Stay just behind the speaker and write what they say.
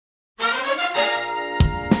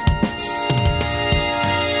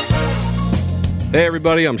Hey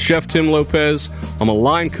everybody, I'm Chef Tim Lopez. I'm a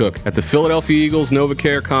line cook at the Philadelphia Eagles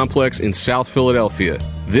NovaCare Complex in South Philadelphia.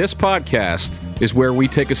 This podcast is where we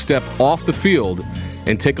take a step off the field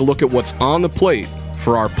and take a look at what's on the plate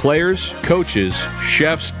for our players, coaches,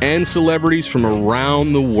 chefs, and celebrities from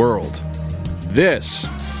around the world. This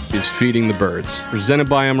is Feeding the Birds, presented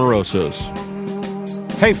by Amoroso's.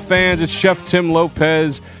 Hey fans, it's Chef Tim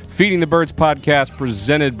Lopez, Feeding the Birds podcast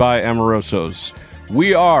presented by Amoroso's.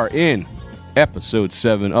 We are in episode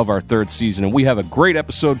 7 of our 3rd season, and we have a great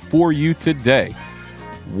episode for you today.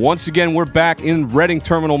 Once again, we're back in Reading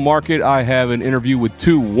Terminal Market. I have an interview with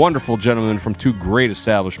 2 wonderful gentlemen from 2 great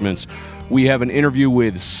establishments. We have an interview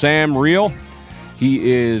with Sam Reel.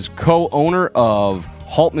 He is co-owner of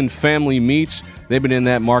Haltman Family Meats. They've been in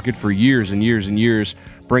that market for years and years and years,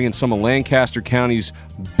 bringing some of Lancaster County's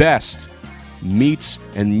best meats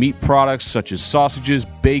and meat products such as sausages,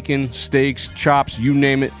 bacon, steaks, chops, you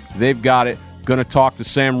name it, they've got it. Gonna talk to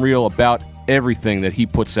Sam Reel about everything that he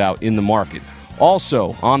puts out in the market.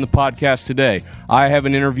 Also, on the podcast today, I have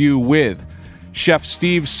an interview with Chef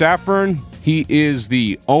Steve Saffern. He is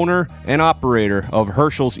the owner and operator of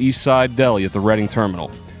Herschel's Eastside Deli at the Reading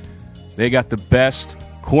Terminal. They got the best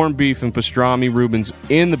corned beef and pastrami Reubens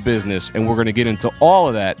in the business, and we're going to get into all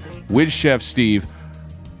of that with Chef Steve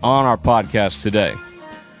on our podcast today.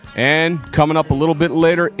 And coming up a little bit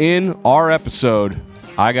later in our episode,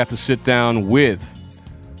 I got to sit down with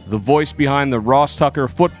the voice behind the Ross Tucker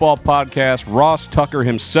football podcast, Ross Tucker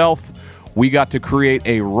himself. We got to create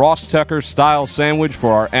a Ross Tucker style sandwich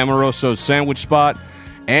for our Amoroso sandwich spot,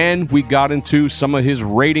 and we got into some of his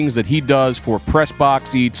ratings that he does for press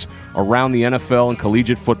box eats around the NFL and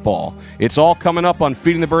collegiate football. It's all coming up on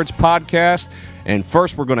Feeding the Birds podcast. And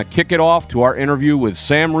first, we're going to kick it off to our interview with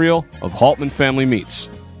Sam Reel of Haltman Family Meats.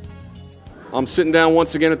 I'm sitting down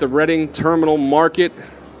once again at the Reading Terminal Market.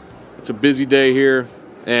 It's a busy day here,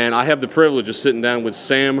 and I have the privilege of sitting down with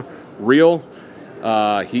Sam Reel.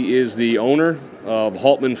 He is the owner of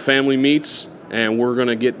Haltman Family Meats, and we're going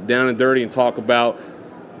to get down and dirty and talk about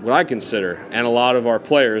what I consider, and a lot of our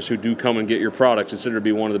players who do come and get your products, consider to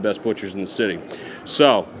be one of the best butchers in the city.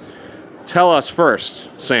 So, tell us first,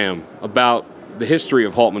 Sam, about the history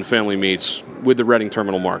of Haltman Family Meats with the Reading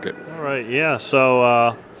Terminal Market. All right, yeah.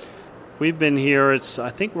 So we've been here. I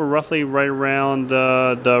think we're roughly right around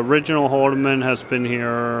the original Haltman has been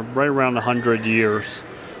here right around 100 years.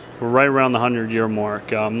 We're right around the 100-year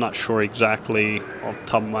mark. I'm not sure exactly off the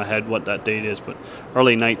top of my head what that date is, but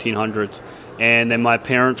early 1900s. And then my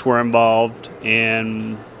parents were involved,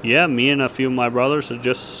 and yeah, me and a few of my brothers have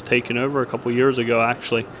just taken over a couple years ago,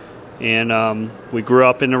 actually. And we grew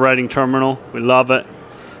up in the Reading Terminal. We love it.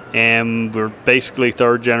 And we're basically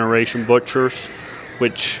third-generation butchers,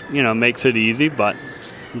 which, makes it easy, but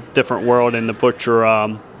it's a different world in the butcher.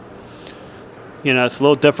 It's a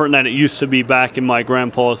little different than it used to be back in my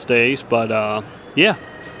grandpa's days. But, yeah,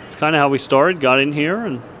 it's kind of how we started, got in here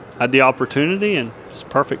and had the opportunity, and it's a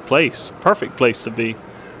perfect place to be.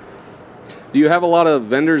 Do you have a lot of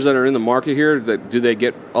vendors that are in the market here? Do they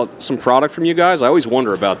get some product from you guys? I always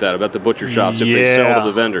wonder about that, about the butcher shops, if they sell to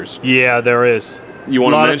the vendors. Yeah, there is. You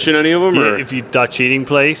want to mention any of them? Yeah, or? if you Dutch Eating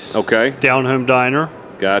Place. Okay. Down Home Diner.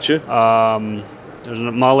 Gotcha. There's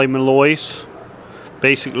Molly Malloy's.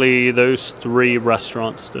 Basically, those 3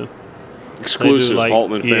 restaurants do. Exclusive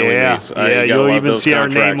Haltman Family Meats. Yeah, you'll even see our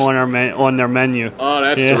name on their menu. Oh,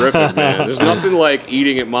 that's terrific, man. There's nothing like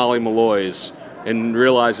eating at Molly Malloy's and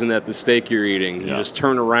realizing that the steak you're eating, you just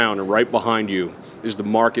turn around and right behind you is the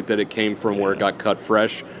market that it came from where it got cut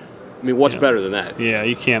fresh. I mean, what's better than that? Yeah,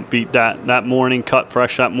 you can't beat that morning, cut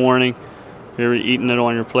fresh that morning. You're eating it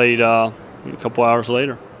on your plate a couple hours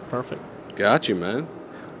later. Perfect. Got you, man.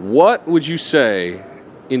 What would you say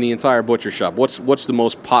in the entire butcher shop? What's the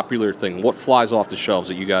most popular thing? What flies off the shelves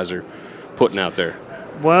that you guys are putting out there?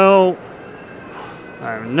 Well,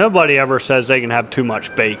 nobody ever says they can have too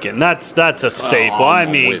much bacon. That's a staple. I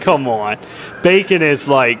mean, come on. Bacon is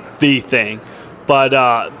like the thing. But,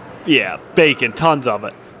 yeah, bacon, tons of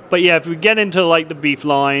it. But, yeah, if we get into, like, the beef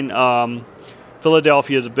line,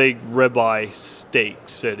 Philadelphia is a big ribeye steak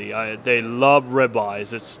city. They love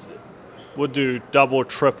ribeyes. We'll do double,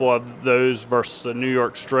 triple of those versus the New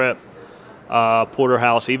York strip,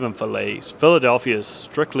 porterhouse, even fillets. Philadelphia is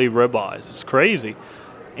strictly ribeyes. It's crazy.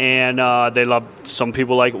 And they love, some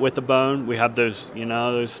people like it with the bone. We have those,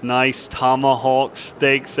 those nice tomahawk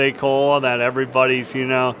steaks they call that everybody's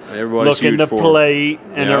looking to plate.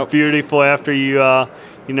 And they're beautiful after you,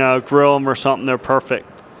 grill them or something. They're perfect.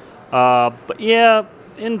 But, yeah,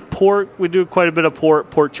 in pork, we do quite a bit of pork.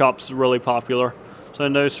 Pork chops is really popular. So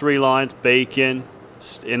in those 3 lines, bacon.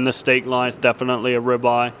 In the steak lines, definitely a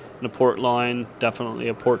ribeye. the pork loin, definitely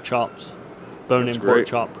a pork chops. Bone-in pork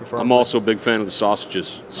chop, preferably. I'm also a big fan of the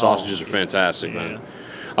sausages. Sausages are fantastic, man.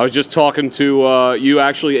 I was just talking to you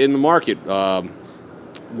actually in the market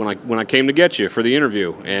when I came to get you for the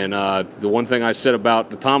interview, and the one thing I said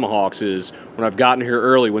about the tomahawks is when I've gotten here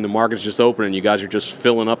early, when the market's just opening, you guys are just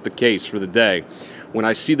filling up the case for the day. When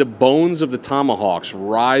I see the bones of the tomahawks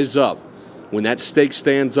rise up, when that steak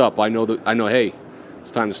stands up, I know, hey,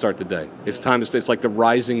 it's time to start the day. It's time to. It's like the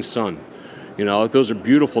rising sun. You know, those are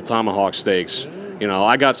beautiful tomahawk steaks. You know,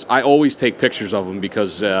 I always take pictures of them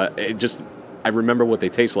because I remember what they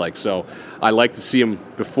taste like. So I like to see them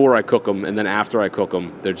before I cook them, and then after I cook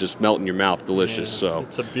them, they're just melt in your mouth, delicious. Yeah, so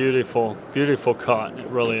it's a beautiful, beautiful cut. It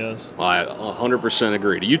really is. I 100%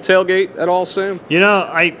 agree. Do you tailgate at all, Sam? You know,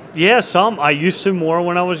 I used to more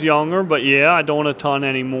when I was younger, but I don't a ton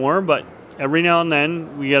anymore. But every now and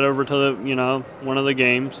then we get over to one of the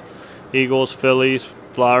games, Eagles, Phillies,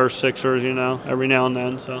 Flyers, Sixers. Every now and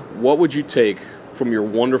then. So what would you take from your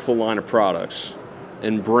wonderful line of products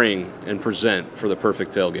and bring and present for the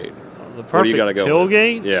perfect tailgate? The perfect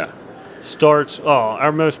tailgate? Yeah. Starts,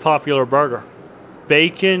 our most popular burger.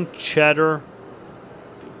 Bacon, cheddar,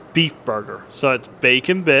 beef burger. So it's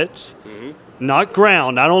bacon bits, not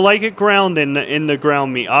ground. I don't like it ground in the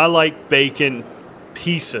ground meat. I like bacon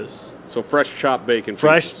pieces. So fresh chopped bacon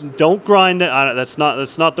pieces. Don't grind it. That's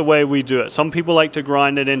not the way we do it. Some people like to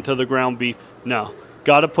grind it into the ground beef. No.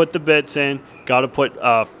 Got to put the bits in. Got to put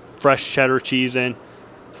fresh cheddar cheese in.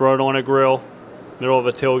 Throw it on a grill, middle of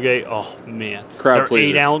a tailgate. Oh, man. Crowd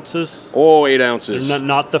pleaser. 8 ounces. Oh, 8 ounces.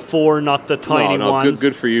 Not the 4, not the tiny ones.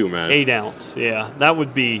 Good for you, man. 8 ounce, yeah. That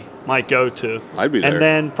would be my go-to. I'd be there. And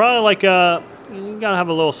then probably you got to have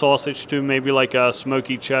a little sausage, too. Maybe like a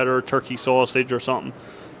smoky cheddar, turkey sausage or something.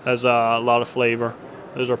 Has a lot of flavor.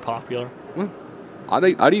 Those are popular.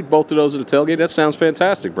 I'd eat both of those at a tailgate. That sounds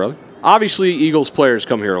fantastic, brother. Obviously, Eagles players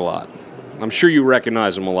come here a lot. I'm sure you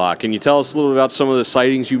recognize them a lot. Can you tell us a little about some of the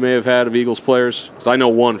sightings you may have had of Eagles players? Because I know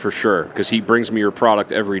one for sure, because he brings me your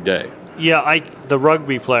product every day. Yeah, the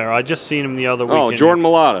rugby player. I just seen him the other week. Oh, Jordan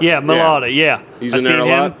Mailata. Yeah, Mailata, yeah. He's in there a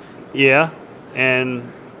lot? Yeah,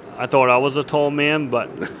 and I thought I was a tall man, but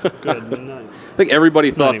good. I think everybody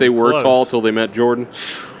thought they were tall till they met Jordan.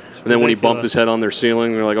 And then when he bumped his head on their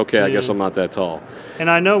ceiling, they're like, okay, I guess I'm not that tall. And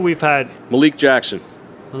I know we've had Malik Jackson.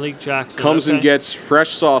 Comes and gets fresh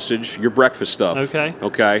sausage, your breakfast stuff.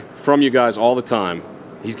 Okay. From you guys all the time.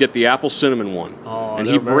 He's get the apple cinnamon one. Oh, and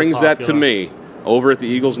he brings that to me over at the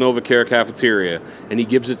Eagles NovaCare cafeteria, and he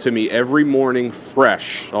gives it to me every morning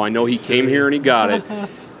fresh. So I know he came here and he got it.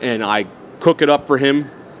 And I cook it up for him,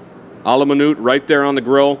 a la minute, right there on the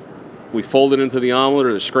grill. We fold it into the omelet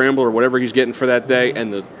or the scramble or whatever he's getting for that day,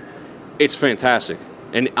 and it's fantastic.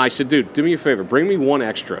 And I said, dude, do me a favor. Bring me one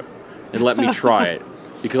extra and let me try it.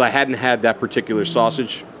 Because I hadn't had that particular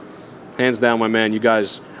sausage. Hands down, my man, you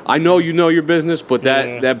guys, I know you know your business, but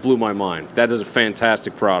that blew my mind. That is a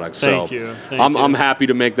fantastic product. Thank you. I'm happy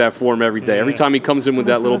to make that for him every day. Every time he comes in with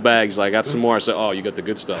that little bag, he's like, I got some more. I say, oh, you got the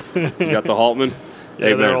good stuff. You got the Haltman?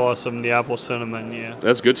 Yeah, they're awesome. The apple cinnamon, yeah.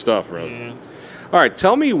 That's good stuff, brother. Yeah. All right,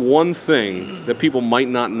 tell me one thing that people might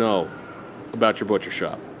not know about your butcher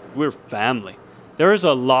shop. We're family. There is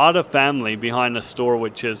a lot of family behind the store,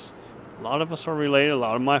 which is... A lot of us are related. A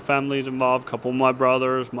lot of my family is involved. A couple of my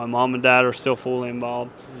brothers, my mom and dad are still fully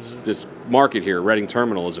involved. This market here, Reading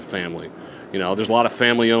Terminal, is a family. You know, there's a lot of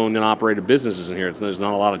family-owned and operated businesses in here. There's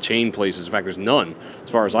not a lot of chain places. In fact, there's none,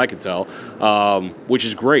 as far as I can tell, which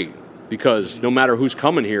is great because no matter who's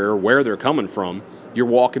coming here or where they're coming from, you're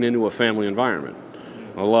walking into a family environment.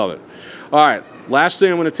 I love it. All right, last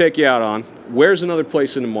thing I'm going to take you out on. Where's another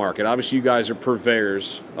place in the market? Obviously, you guys are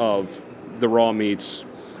purveyors of the raw meats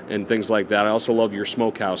and things like that. I also love your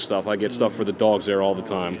smokehouse stuff. I get stuff for the dogs there all the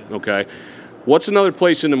time, okay? What's another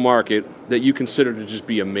place in the market that you consider to just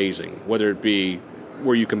be amazing, whether it be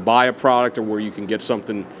where you can buy a product or where you can get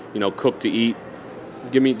something, cooked to eat?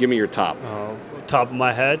 Give me your top. Top of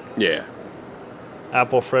my head? Yeah.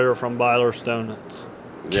 Apple fritter from Byler's Donuts.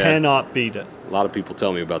 Yeah. Cannot beat it. A lot of people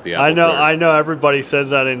tell me about the apple fritter. I know everybody says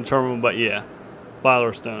that in terminal, but yeah,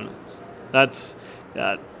 Byler's Donuts.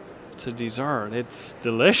 It's a dessert. It's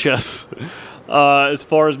delicious. As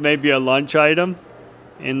far as maybe a lunch item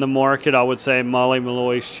in the market, I would say Molly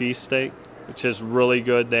Malloy's cheesesteak, which is really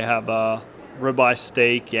good. They have a ribeye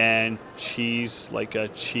steak and cheese, I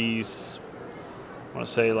want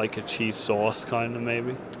to say like a cheese sauce kind of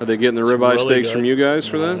maybe. Are they getting the ribeye steaks good from you guys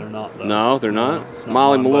for that? They're not. Though. No, they're not?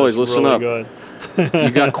 Molly Malloy's, listen really up. Good. You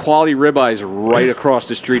got quality ribeyes right across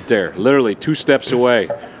the street there, literally 2 steps away.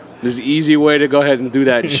 There's an easy way to go ahead and do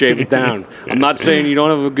that and shave it down. I'm not saying you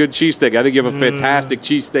don't have a good cheesesteak. I think you have a fantastic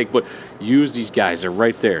cheesesteak, but use these guys. They're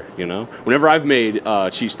right there, you know? Whenever I've made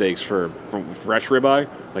cheesesteaks from fresh ribeye,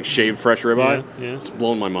 like shaved fresh ribeye, it's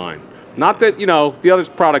blown my mind. Not that, you know, the other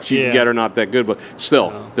products you can get are not that good, but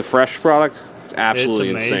still, the fresh product is absolutely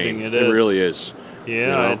insane. It really is. Yeah, you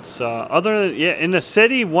know? It's in the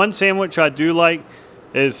city, one sandwich I do like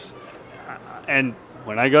is, and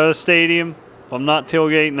when I go to the stadium, if I'm not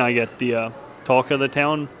tailgating, I get the Talk of the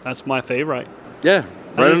Town. That's my favorite. Yeah,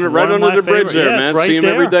 right under the bridge there, man. See them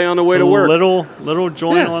every day on the way to work. Little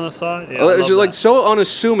joint on the side. Yeah, it's like so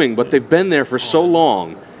unassuming, but they've been there for so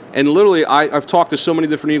long. And literally, I've talked to so many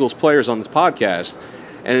different Eagles players on this podcast,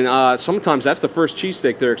 and sometimes that's the first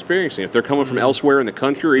cheesesteak they're experiencing. If they're coming from elsewhere in the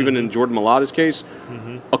country, or even in Jordan Mailata's case,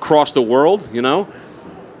 across the world, you know,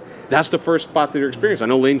 that's the first spot that they're experiencing. I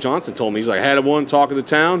know Lane Johnson told me, he's like, I had one Talk of the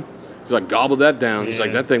Town. He's like, gobbled that down. He's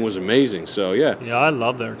like, that thing was amazing. So, yeah. Yeah, I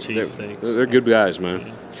love their cheesesteaks. They're good guys, man.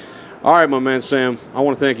 Yeah. All right, my man, Sam. I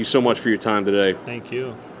want to thank you so much for your time today. Thank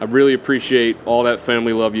you. I really appreciate all that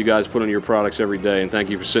family love you guys put on your products every day, and thank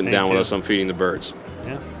you for sitting down with us on Feeding the Birds.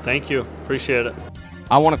 Yeah, thank you. Appreciate it.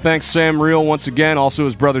 I want to thank Sam Reel once again, also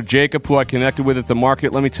his brother Jacob, who I connected with at the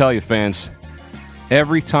market. Let me tell you, fans,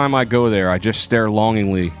 every time I go there, I just stare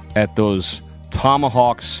longingly at those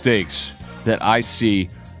tomahawk steaks that I see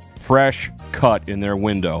fresh cut in their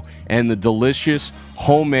window, and the delicious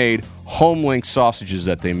homemade home-link sausages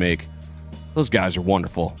that they make. Those guys are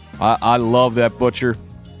wonderful. I love that butcher.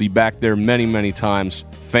 Be back there many, many times.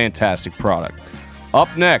 Fantastic product.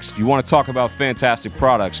 Up next, you want to talk about fantastic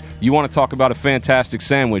products. You want to talk about a fantastic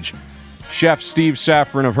sandwich. Chef Steve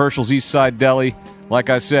Safran of Herschel's East Side Deli. Like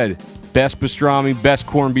I said, best pastrami, best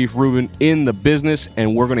corned beef Reuben in the business,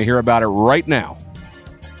 and we're going to hear about it right now.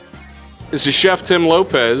 This is Chef Tim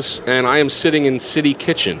Lopez, and I am sitting in City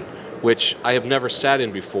Kitchen, which I have never sat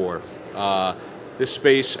in before. This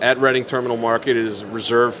space at Reading Terminal Market is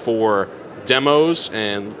reserved for demos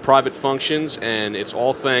and private functions, and it's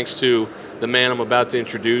all thanks to the man I'm about to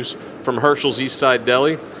introduce from Herschel's East Side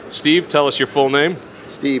Deli. Steve, tell us your full name.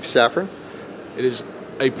 Steve Safran. It is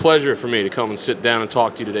a pleasure for me to come and sit down and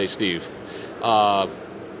talk to you today, Steve. I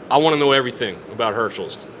want to know everything about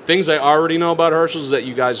Herschel's. Things I already know about Herschel's is that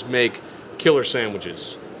you guys make killer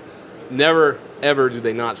sandwiches. Never, ever do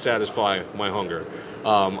they not satisfy my hunger.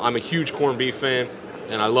 I'm a huge corned beef fan,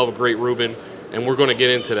 and I love a great Reuben, and we're going to get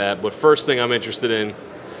into that. But first thing I'm interested in,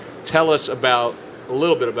 tell us a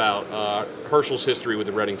little bit about Herschel's history with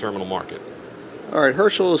the Reading Terminal Market. All right,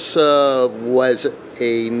 Herschel's was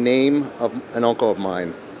a name of an uncle of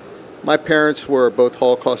mine. My parents were both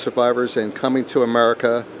Holocaust survivors, and coming to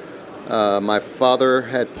America, my father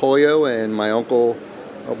had polio, and my uncle,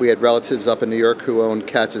 we had relatives up in New York who owned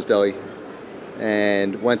Katz's Deli,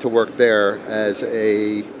 and went to work there as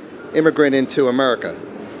a immigrant into America.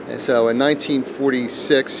 And so in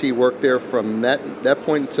 1946, he worked there from that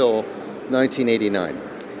point until 1989.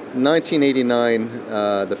 In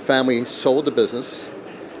 1989, the family sold the business,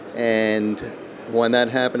 and when that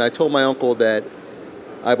happened, I told my uncle that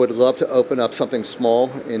I would love to open up something small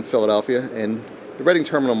in Philadelphia, and the Reading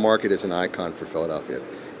Terminal Market is an icon for Philadelphia.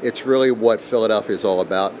 It's really what Philadelphia is all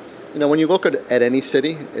about. You know, when you look at any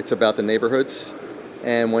city, it's about the neighborhoods.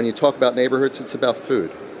 And when you talk about neighborhoods, it's about food.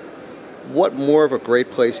 What more of a great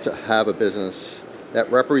place to have a business that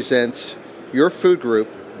represents your food group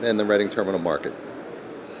than the Reading Terminal Market?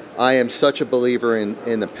 I am such a believer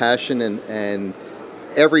in the passion, and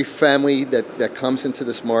every family that comes into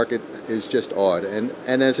this market is just awed. And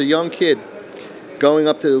as a young kid, going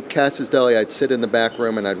up to Katz's Deli, I'd sit in the back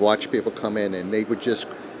room and I'd watch people come in, and they would just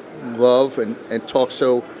love and talk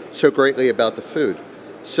so greatly about the food.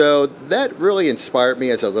 So that really inspired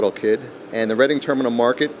me as a little kid, and the Reading Terminal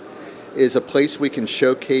Market is a place we can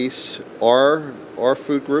showcase our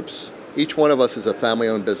food groups. Each one of us is a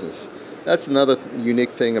family-owned business. That's another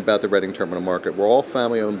unique thing about the Reading Terminal Market. We're all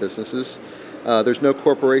family-owned businesses. There's no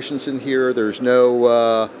corporations in here. There's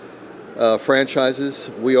no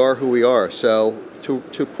franchises. We are who we are. So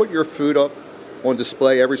to put your food up on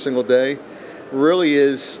display every single day really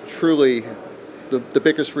is truly the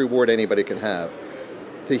biggest reward anybody can have.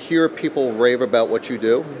 To hear people rave about what you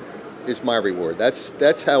do is my reward.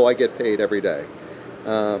 That's how I get paid every day.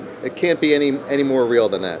 It can't be any more real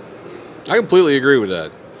than that. I completely agree with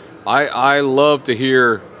that. I love to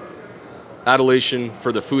hear adulation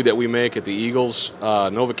for the food that we make at the Eagles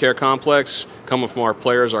NovaCare Complex, coming from our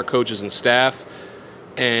players, our coaches, and staff.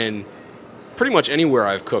 And pretty much anywhere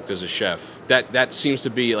I've cooked as a chef, that seems to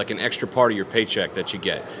be like an extra part of your paycheck that you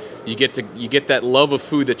get. You get that love of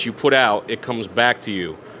food that you put out, it comes back to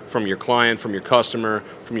you from your client, from your customer,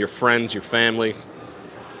 from your friends, your family.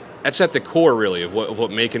 That's at the core, really, of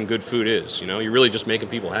what making good food is. You know, you're really just making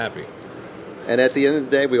people happy. And at the end of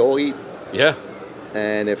the day, we all eat. Yeah.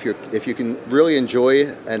 And if you can really enjoy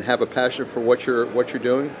and have a passion for what you're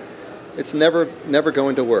doing, it's never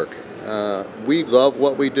going to work. We love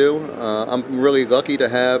what we do. I'm really lucky to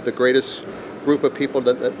have the greatest group of people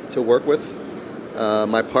to work with.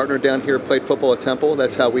 My partner down here played football at Temple.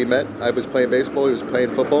 That's how we met. I was playing baseball. He was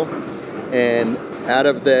playing football. And out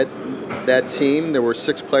of that team, there were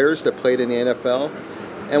 6 players that played in the NFL.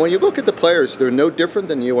 And when you look at the players, they're no different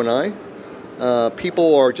than you and I.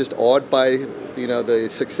 People are just awed by the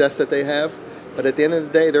success that they have. But at the end of the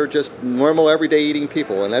day, they're just normal, everyday eating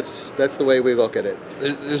people, and that's the way we look at it.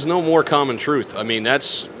 There's no more common truth. I mean,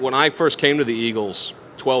 that's when I first came to the Eagles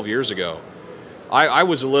 12 years ago. I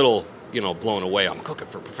was a little, blown away. I'm cooking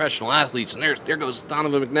for professional athletes, and there goes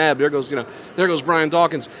Donovan McNabb. There goes Brian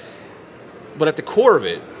Dawkins. But at the core of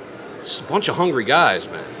it, it's a bunch of hungry guys,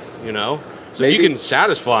 man. So if you can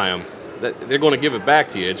satisfy them, they're going to give it back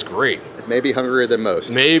to you. It's great. Maybe hungrier than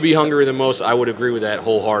most. Maybe hungrier than most. I would agree with that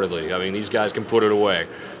wholeheartedly. I mean, these guys can put it away.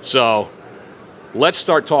 So let's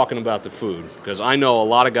start talking about the food, because I know a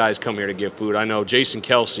lot of guys come here to get food. I know Jason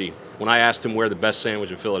Kelce, when I asked him where the best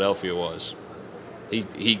sandwich in Philadelphia was,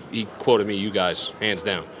 he quoted me, you guys, hands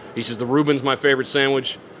down. He says, the Reuben's my favorite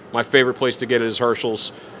sandwich. My favorite place to get it is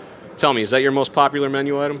Herschel's. Tell me, is that your most popular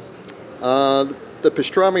menu item? The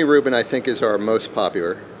pastrami Reuben, I think, is our most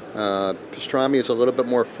popular. Pastrami is a little bit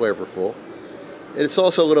more flavorful. It's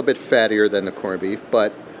also a little bit fattier than the corned beef,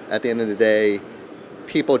 but at the end of the day,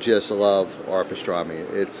 people just love our pastrami.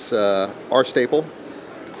 It's our staple.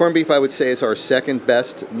 The corned beef, I would say, is our second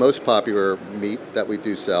best, most popular meat that we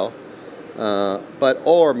do sell. But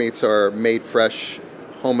all our meats are made fresh,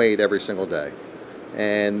 homemade every single day.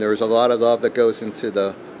 And there's a lot of love that goes into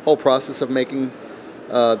the whole process of making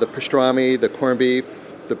the pastrami, the corned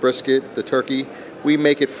beef, the brisket, the turkey. We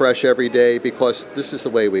make it fresh every day because this is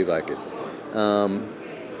the way we like it.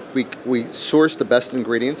 We source the best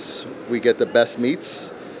ingredients. We get the best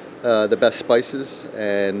meats, the best spices,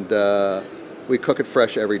 and we cook it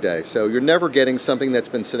fresh every day. So you're never getting something that's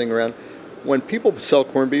been sitting around. When people sell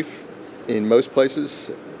corned beef in most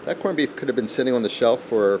places, that corned beef could have been sitting on the shelf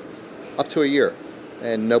for up to a year,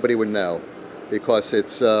 and nobody would know because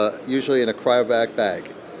it's usually in a cryovac bag.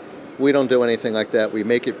 We don't do anything like that. We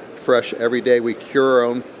make it fresh every day. We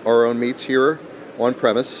cure our own meats here on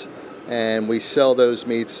premise, and we sell those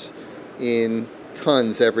meats in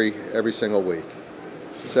tons every single week.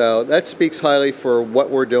 So that speaks highly for what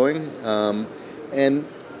we're doing, and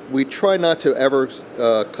we try not to ever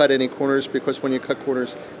cut any corners, because when you cut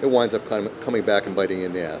corners, it winds up coming back and biting you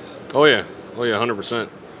in the ass. Oh yeah, 100%.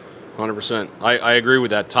 100%. I agree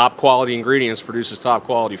with that. Top quality ingredients produces top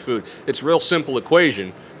quality food. It's a real simple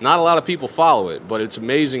equation. Not a lot of people follow it, but it's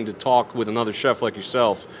amazing to talk with another chef like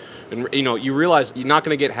yourself. And you realize you're not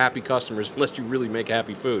going to get happy customers unless you really make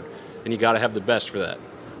happy food, and you got to have the best for that.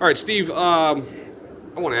 All right, Steve, I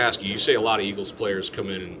want to ask you, you say a lot of Eagles players come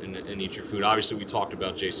in and eat your food. Obviously, we talked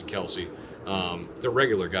about Jason Kelce. They're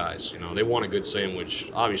regular guys. They want a good sandwich.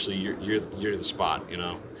 Obviously, you're the spot,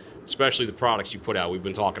 especially the products you put out. We've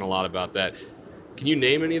been talking a lot about that. Can you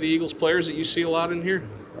name any of the Eagles players that you see a lot in here?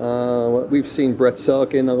 We've seen Brett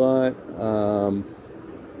Selkin a lot.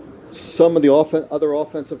 Some of the other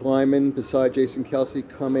offensive linemen besides Jason Kelce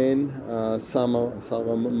come in.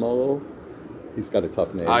 Salamolo, he's got a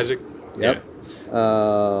tough name. Isaac? Yep.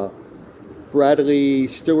 Yeah. Bradley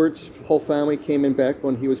Stewart's whole family came in back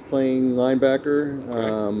when he was playing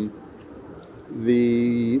linebacker.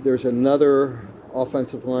 Okay. There's another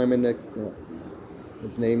offensive lineman that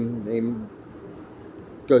his name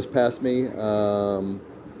goes past me. A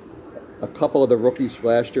couple of the rookies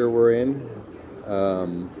last year were in.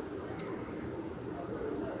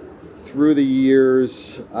 Through the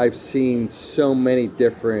years, I've seen so many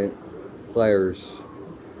different players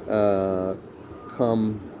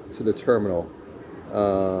come to the terminal.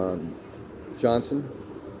 Johnson?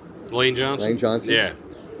 Lane Johnson? Lane Johnson. Yeah.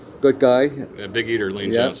 Good guy. Yeah, big eater,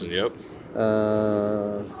 Lane Johnson, yep.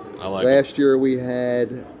 I like last year we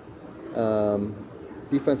had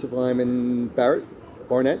defensive lineman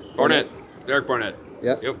Barnett. Derek Barnett.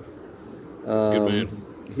 Yep. Yep. Good man.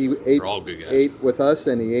 He ate with us,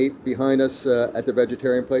 and he ate behind us at the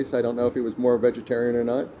vegetarian place. I don't know if he was more vegetarian or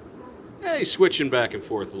not. Yeah, he's switching back and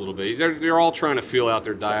forth a little bit. They're all trying to feel out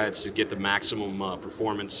their diets to get the maximum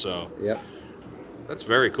performance. So yep. That's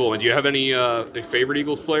very cool. And do you have any favorite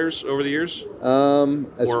Eagles players over the years?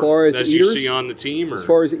 As far as eaters, you see on the team? Or? As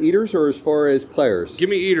far as eaters or as far as players? Give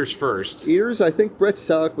me eaters first. Eaters, I think Brett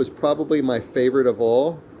Selleck was probably my favorite of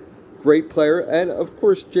all. great player. And, of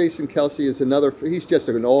course, Jason Kelsey is another. He's just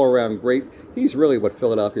an all-around great. He's really what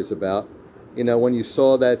Philadelphia is about. You know, when you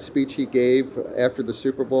saw that speech he gave after the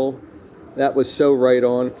Super Bowl, that was so right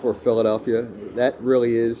on for Philadelphia. That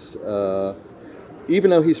really is. Even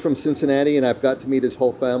though he's from Cincinnati and I've got to meet his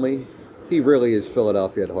whole family, he really is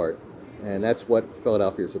Philadelphia at heart. And that's what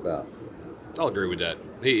Philadelphia is about. I'll agree with that.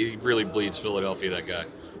 He really bleeds Philadelphia, that guy.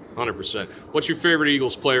 100%. What's your favorite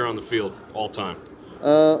Eagles player on the field all time?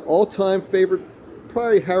 All-time favorite,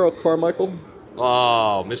 probably Harold Carmichael.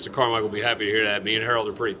 Oh, Mr. Carmichael will be happy to hear that. Me and Harold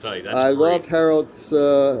are pretty tight. That's I great. loved Harold's.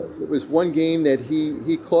 There was one game that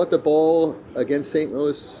he caught the ball against St.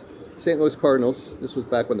 Louis Cardinals. This was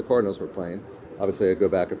back when the Cardinals were playing. Obviously, I go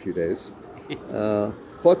back a few days.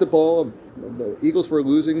 Caught the ball. The Eagles were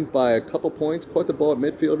losing by a couple points. Caught the ball at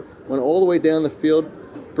midfield. Went all the way down the field,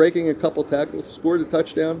 breaking a couple tackles. Scored a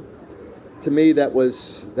touchdown. To me, that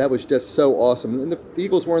was just so awesome. And the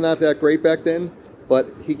Eagles weren't that great back then, but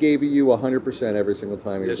he gave you 100% every single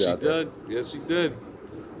time he was out there. Yes, he did.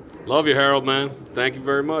 Love you, Harold, man. Thank you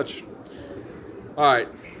very much. All right.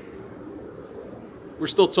 We're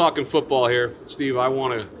still talking football here. Steve, I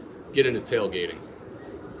want to get into tailgating.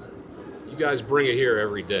 You guys bring it here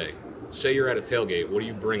every day. Say you're at a tailgate. What are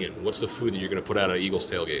you bringing? What's the food that you're going to put out at Eagles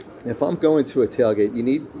tailgate? If I'm going to a tailgate,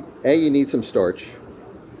 you need some starch.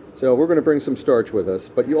 So we're going to bring some starch with us,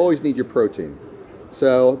 but you always need your protein.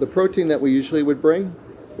 So the protein that we usually would bring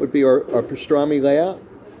would be our pastrami layout,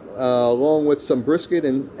 along with some brisket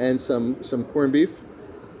and some corned beef.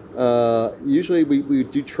 Usually we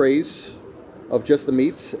do trays of just the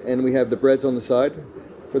meats, and we have the breads on the side.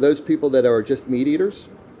 For those people that are just meat eaters,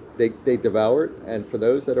 they devour it, and for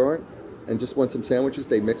those that aren't and just want some sandwiches,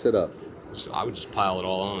 they mix it up. So I would just pile it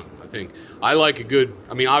all on. I think I like a good.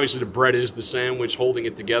 I mean, obviously the bread is the sandwich holding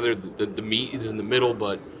it together. The meat is in the middle,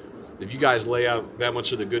 but if you guys lay out that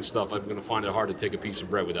much of the good stuff, I'm going to find it hard to take a piece of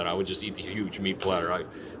bread with that. I would just eat the huge meat platter.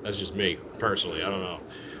 That's just me personally. I don't know.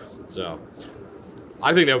 So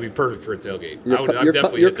I think that would be perfect for a tailgate.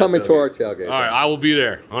 You're coming to our tailgate. All right, I will be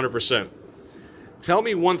there, 100%. Tell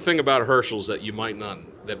me one thing about Herschel's that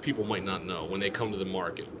people might not know when they come to the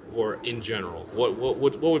market, or in general. What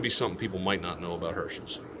would be something people might not know about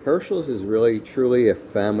Herschel's? Herschel's is really, truly a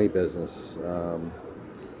family business.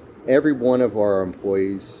 Every one of our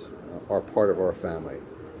employees are part of our family.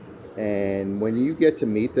 And when you get to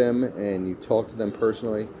meet them and you talk to them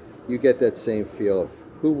personally, you get that same feel of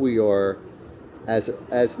who we are as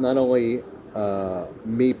not only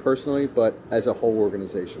me personally, but as a whole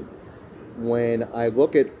organization. When I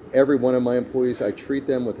look at every one of my employees, I treat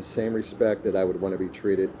them with the same respect that I would want to be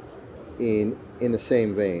treated in the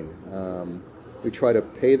same vein. We try to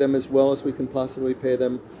pay them as well as we can possibly pay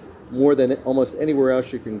them, more than almost anywhere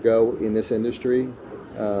else you can go in this industry.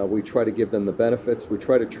 We try to give them the benefits. We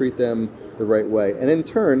try to treat them the right way. And in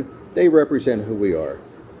turn, they represent who we are.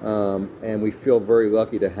 And we feel very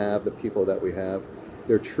lucky to have the people that we have.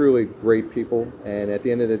 They're truly great people. And at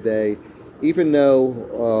the end of the day, even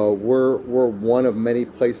though we're one of many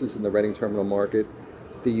places in the Reading Terminal market,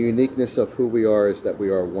 the uniqueness of who we are is that we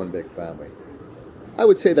are one big family. I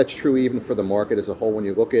would say that's true even for the market as a whole. When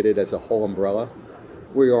you look at it as a whole umbrella,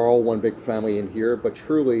 we are all one big family in here. But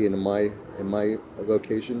truly, in my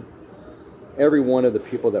location, every one of the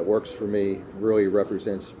people that works for me really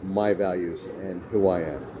represents my values and who I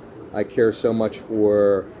am. I care so much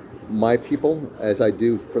for my people as I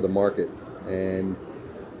do for the market. And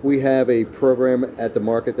we have a program at the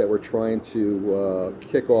market that we're trying to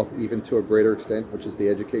kick off even to a greater extent, which is the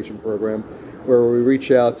education program, where we reach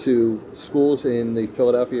out to schools in the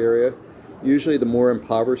Philadelphia area, usually the more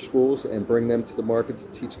impoverished schools, and bring them to the market to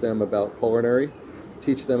teach them about culinary,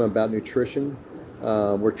 teach them about nutrition.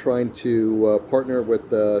 We're trying to partner with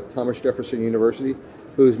Thomas Jefferson University,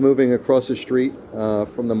 who's moving across the street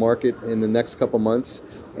from the market in the next couple months.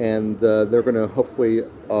 And they're going to hopefully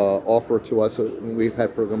offer to us, we've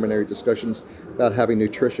had preliminary discussions about having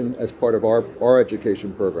nutrition as part of our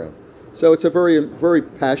education program. So it's a very, very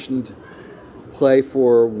passionate play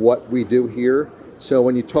for what we do here. So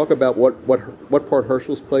when you talk about what part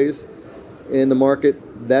Herschel's plays in the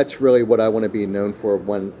market, that's really what I want to be known for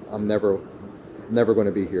when I'm never going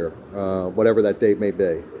to be here, whatever that date may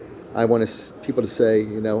be. I want people to say,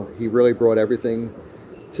 you know, he really brought everything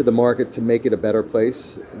to the market to make it a better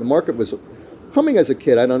place. The market was, coming as a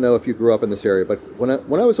kid, I don't know if you grew up in this area, but when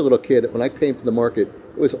I was a little kid, when I came to the market,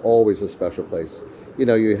 it was always a special place. You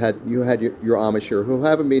know, you had your Amish here who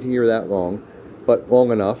haven't been here that long, but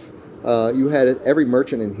long enough. You had every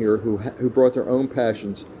merchant in here who brought their own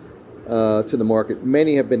passions to the market.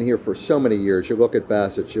 Many have been here for so many years. You look at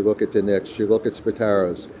Bassett's, you look at DeNick's, you look at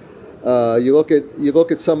Spataro's. You look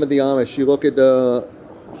at some of the Amish. You look at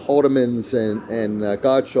Haldeman's and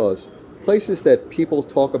Godshaw's, places that people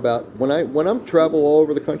talk about. When I'm travel all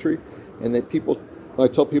over the country, and I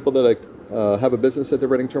tell people that I have a business at the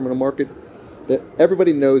Reading Terminal Market, that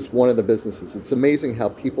everybody knows one of the businesses. It's amazing how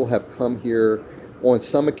people have come here on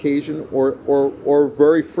some occasion or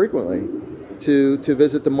very frequently to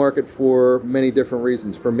visit the market for many different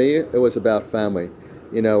reasons. For me, it was about family.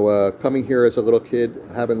 Coming here as a little kid,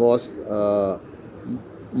 having lost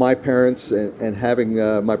my parents and having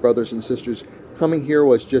my brothers and sisters, coming here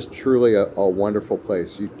was just truly a wonderful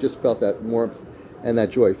place. You just felt that warmth and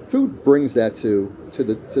that joy. Food brings that to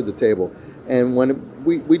the table. And when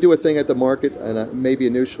we do a thing at the market, and maybe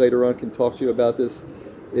Anush later on can talk to you about this,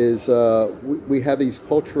 is we have these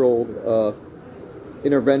cultural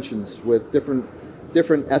interventions with different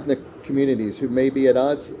ethnic communities who may be at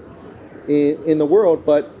odds in the world,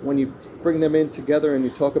 but when you bring them in together and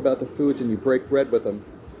you talk about the foods and you break bread with them,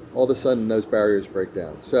 all of a sudden those barriers break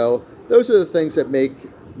down. So those are the things that make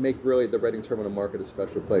really the Reading Terminal Market a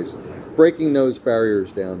special place. Breaking those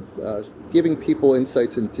barriers down, giving people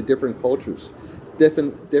insights into different cultures,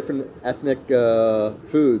 different ethnic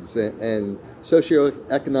foods and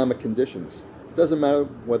socioeconomic conditions. It doesn't matter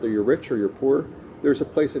whether you're rich or you're poor. There's a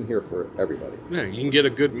place in here for everybody. Yeah, you can get a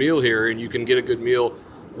good meal here, and you can get a good meal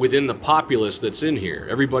within the populace that's in here.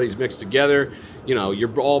 Everybody's mixed together.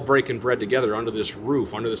 You're all breaking bread together under this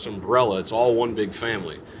roof, under this umbrella. It's all one big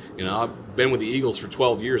family. I've been with the Eagles for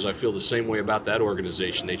 12 years. I feel the same way about that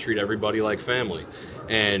organization. They treat everybody like family.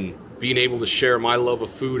 And being able to share my love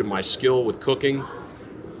of food and my skill with cooking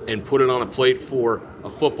and put it on a plate for a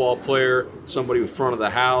football player, somebody in front of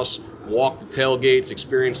the house, walk the tailgates,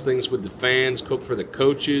 experience things with the fans, cook for the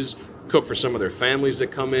coaches, cook for some of their families that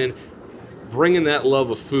come in, bringing that love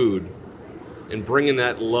of food and bringing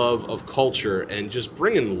that love of culture and just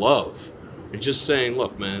bringing love and just saying,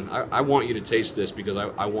 look, man, I want you to taste this because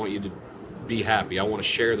I want you to be happy. I want to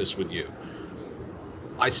share this with you.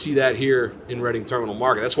 I see that here in Reading Terminal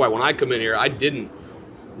Market. That's why when I come in here, I didn't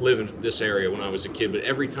live in this area when I was a kid, but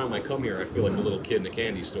every time I come here, I feel like a little kid in a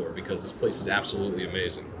candy store because this place is absolutely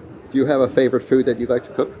amazing. Do you have a favorite food that you like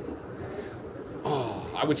to cook? Oh,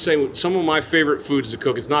 I would say some of my favorite foods to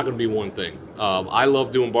cook, it's not going to be one thing. I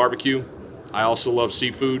love doing barbecue. I also love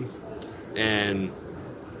seafood. And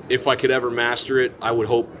if I could ever master it, I would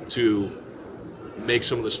hope to make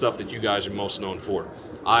some of the stuff that you guys are most known for.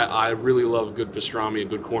 I really love a good pastrami, a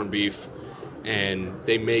good corned beef, and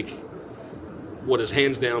they make what is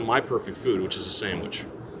hands down my perfect food, which is a sandwich.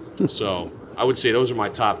 So I would say those are my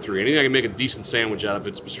top three. Anything I can make a decent sandwich out of,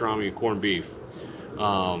 it's pastrami and corned beef.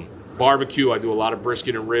 Barbecue, I do a lot of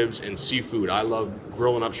brisket and ribs, and seafood. I love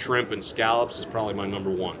grilling up shrimp and scallops is probably my number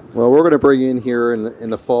one. Well, we're going to bring you in here in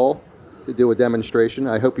the fall to do a demonstration.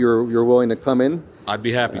 I hope you're willing to come in. I'd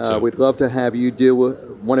be happy to. We'd love to have you do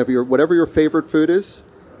whatever your favorite food is.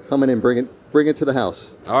 Come in and bring it to the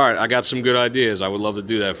house. All right, I got some good ideas. I would love to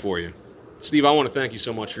do that for you. Steve, I want to thank you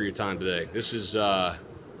so much for your time today. This is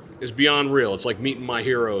beyond real. It's like meeting my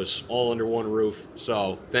heroes all under one roof.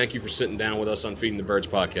 So thank you for sitting down with us on Feeding the Birds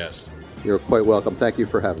podcast. You're quite welcome. Thank you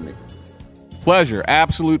for having me. Pleasure,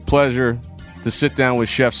 absolute pleasure to sit down with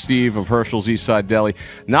Chef Steve of Herschel's Eastside Deli.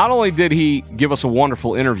 Not only did he give us a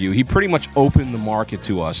wonderful interview, he pretty much opened the market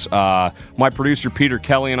to us. My producer Peter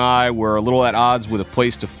Kelly and I were a little at odds with a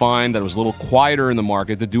place to find that was a little quieter in the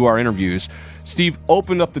market to do our interviews. Steve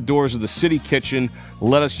opened up the doors of the City Kitchen,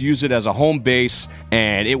 let us use it as a home base,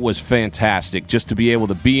 and it was fantastic just to be able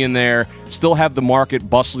to be in there, still have the market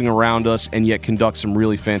bustling around us, and yet conduct some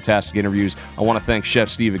really fantastic interviews. I want to thank Chef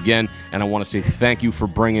Steve again, and I want to say thank you for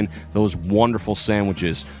bringing those wonderful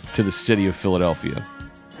sandwiches to the city of Philadelphia.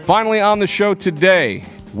 Finally on the show today,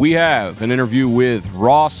 we have an interview with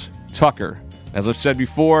Ross Tucker. As I've said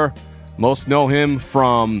before, most know him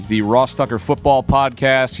from the Ross Tucker Football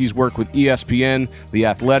Podcast. He's worked with ESPN, The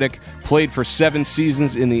Athletic, played for 7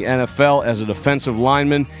 seasons in the NFL as a defensive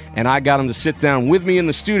lineman, and I got him to sit down with me in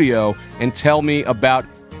the studio and tell me about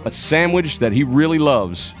a sandwich that he really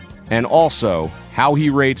loves, and also how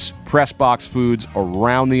he rates press box foods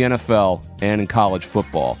around the NFL and in college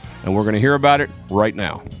football. And we're going to hear about it right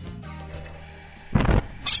now.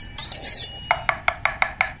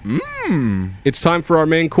 It's time for our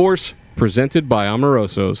main course, presented by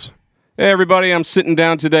Amoroso's. Hey everybody, I'm sitting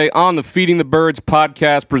down today on the Feeding the Birds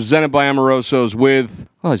podcast presented by Amoroso's with,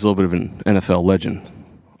 he's a little bit of an NFL legend,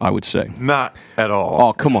 I would say. Not at all.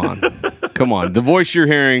 Oh, come on. Come on. The voice you're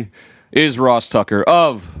hearing is Ross Tucker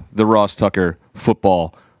of the Ross Tucker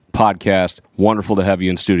Football Podcast. Wonderful to have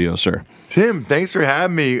you in studio, sir. Tim, thanks for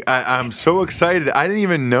having me. I'm so excited. I didn't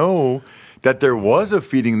even know that there was a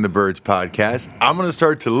Feeding the Birds podcast. I'm going to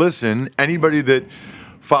start to listen. Anybody that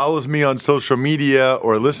follows me on social media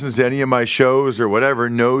or listens to any of my shows or whatever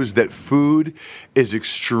knows that food is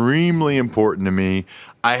extremely important to me.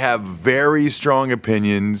 I have very strong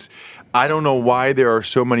opinions. I don't know why there are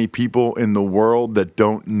so many people in the world that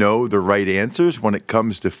don't know the right answers when it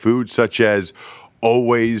comes to food, such as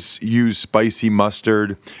always use spicy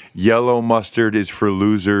mustard. Yellow mustard is for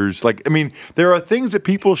losers. Like, I mean, there are things that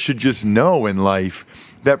people should just know in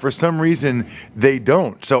life that for some reason they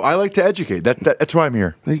don't. So I like to educate. That's why I'm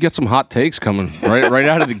here. You get some hot takes coming right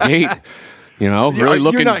out of the gate. You know, really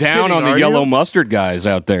looking down kidding, on the yellow mustard guys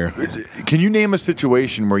out there. Can you name a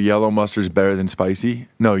situation where yellow mustard is better than spicy?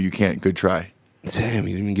 No, you can't. Good try. Damn,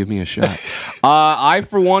 you didn't even give me a shot. I,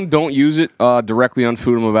 for one, don't use it directly on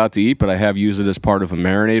food I'm about to eat, but I have used it as part of a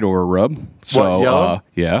marinade or a rub. So, what, yellow?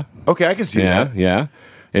 Yeah. Okay, I can see that. Yeah.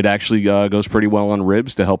 It actually goes pretty well on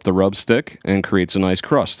ribs to help the rub stick and creates a nice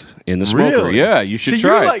crust in the smoker. Really? Yeah, you should see,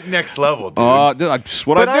 try you're it. like next level, dude. That's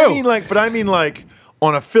what I do. I mean like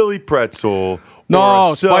on a Philly pretzel. No,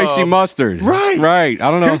 or a sub. spicy mustard. Right. I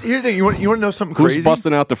don't know. Here's the thing. You want to know something crazy? Who's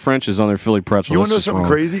busting out the Frenches on their Philly pretzel? You want to know something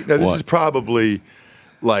crazy? Now, this What? is probably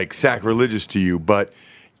like sacrilegious to you, but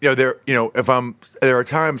there are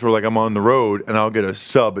times where like I'm on the road and I'll get a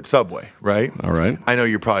sub at Subway, right? All right. I know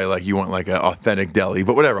you're probably like you want like an authentic deli,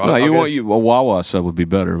 but whatever. No, a Wawa sub would be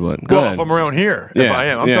better, but go ahead. If I'm around here, Yeah, if I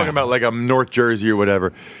am, I'm yeah. talking about like I'm North Jersey or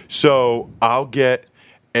whatever. So I'll get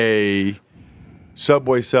a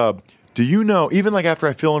Subway sub. Do you know, even like after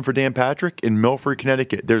I fill in for Dan Patrick in Milford,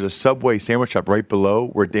 Connecticut, there's a Subway sandwich shop right below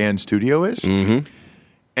where Dan's studio is. Mm-hmm.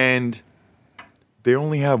 And they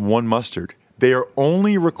only have one mustard. They are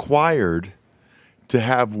only required to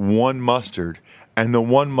have one mustard. And the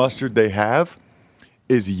one mustard they have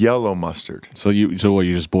is yellow mustard. So you're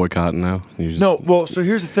just boycotting now? No, well, so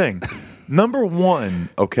here's the thing. Number one,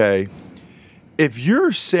 okay, if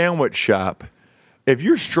your sandwich shop, if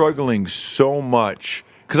you're struggling so much,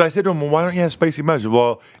 because I said to him, well, why don't you have spicy mustard?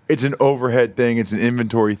 Well, it's an overhead thing. It's an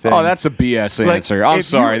inventory thing. Oh, that's a BS answer. I'm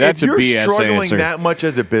sorry. That's a BS answer. If you're struggling that much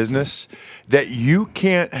as a business that you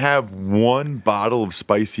can't have one bottle of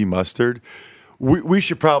spicy mustard, we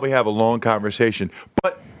should probably have a long conversation.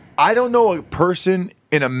 But I don't know a person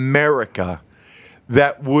in America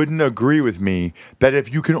that wouldn't agree with me that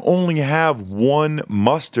if you can only have one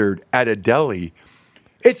mustard at a deli,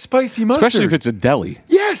 it's spicy mustard. Especially if it's a deli.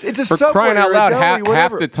 Yes, it's a For Subway crying out or a loud, deli,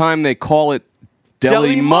 half the time they call it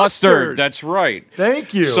deli mustard. That's right.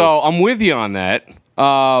 Thank you. So I'm with you on that.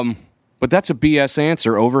 But that's a BS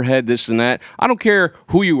answer. Overhead, this and that. I don't care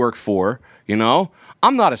who you work for, you know?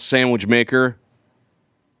 I'm not a sandwich maker.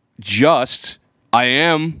 I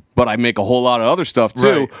am, but I make a whole lot of other stuff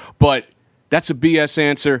too. Right. But that's a BS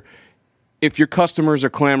answer. If your customers are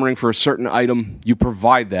clamoring for a certain item, you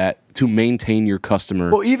provide that to maintain your customer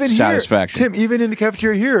satisfaction. Here, Tim, even in the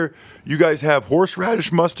cafeteria here, you guys have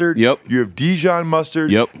horseradish mustard. Yep. You have Dijon mustard.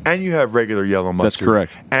 Yep. And you have regular yellow mustard. That's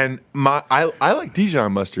correct. And I like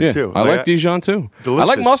Dijon mustard too. I like Dijon too. Delicious.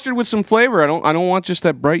 I like mustard with some flavor. I don't want just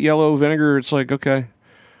that bright yellow vinegar. It's like, okay.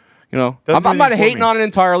 You know, I'm not hating on it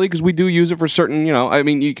entirely because we do use it for certain, you know, I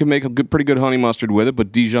mean, you can make a pretty good honey mustard with it,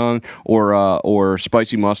 but Dijon or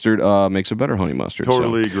spicy mustard makes a better honey mustard.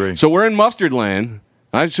 Totally agree. So we're in mustard land.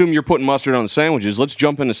 I assume you're putting mustard on the sandwiches. Let's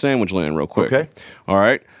jump into sandwich land real quick. Okay. All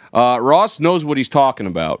right. Ross knows what he's talking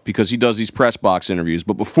about because he does these press box interviews.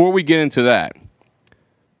 But before we get into that,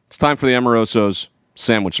 it's time for the Amoroso's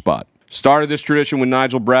sandwich spot. Started this tradition with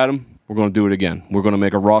Nigel Bradham. We're going to do it again. We're going to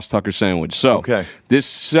make a Ross Tucker sandwich. So, This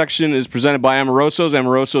section is presented by Amoroso's.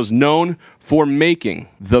 Amoroso's known for making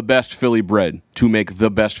the best Philly bread to make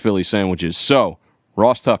the best Philly sandwiches. So,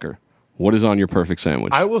 Ross Tucker, what is on your perfect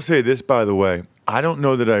sandwich? I will say this, by the way. I don't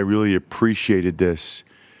know that I really appreciated this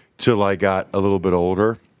till I got a little bit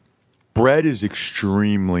older. Bread is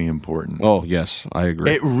extremely important. Oh, yes, I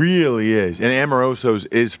agree. It really is. And Amoroso's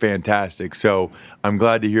is fantastic. So I'm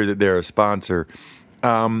glad to hear that they're a sponsor.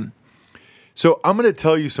 So I'm going to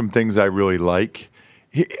tell you some things I really like.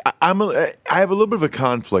 I have a little bit of a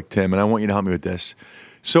conflict, Tim, and I want you to help me with this.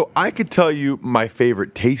 So I could tell you my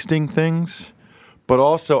favorite tasting things, but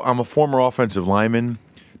also I'm a former offensive lineman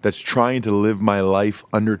that's trying to live my life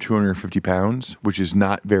under 250 pounds, which is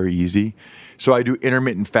not very easy. So I do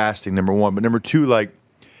intermittent fasting, number one. But number two, like,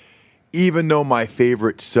 even though my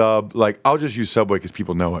favorite sub, like, I'll just use Subway because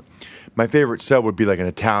people know it. My favorite sub would be like an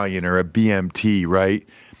Italian or a BMT, right?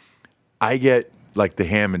 I get like the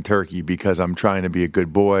ham and turkey because I'm trying to be a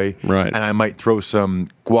good boy. Right. And I might throw some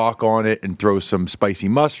guac on it and throw some spicy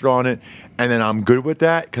mustard on it. And then I'm good with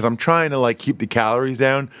that because I'm trying to like keep the calories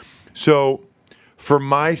down. So for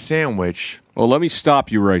my sandwich. Well, let me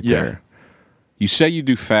stop you right Yeah. there. You say you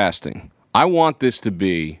do fasting. I want this to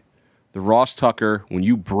be the Ross Tucker when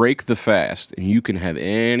you break the fast and you can have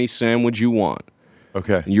any sandwich you want.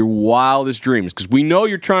 Okay. Your wildest dreams, because we know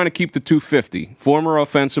you're trying to keep the 250. Former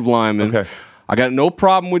offensive lineman. Okay. I got no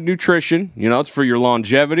problem with nutrition. You know, it's for your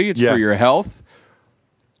longevity. It's Yeah. for your health.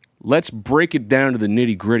 Let's break it down to the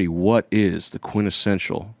nitty gritty. What is the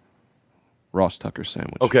quintessential Ross Tucker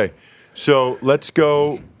sandwich? Okay. So let's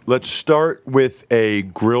go. Let's start with a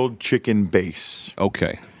grilled chicken base.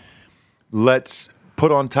 Okay. Let's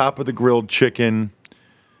put on top of the grilled chicken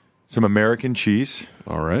some American cheese.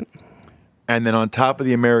 All right. And then on top of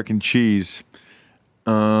the American cheese,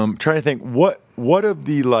 trying to think what of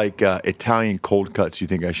the Italian cold cuts you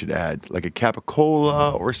think I should add? Like a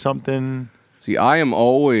capicola or something? See, I am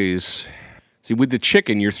always with the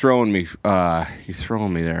chicken. You're throwing me. You're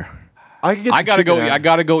throwing me there. I could get. I gotta go. I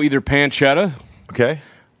gotta go either pancetta Okay.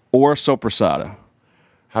 or sopressata,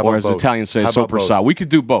 How or about as both? Italians say, How about both? sopressata. We could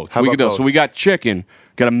do both. How We about could do. both? So we got chicken,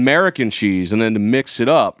 got American cheese, and then to mix it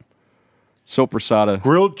up, sopressata.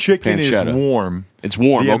 Grilled chicken pancetta. is warm. It's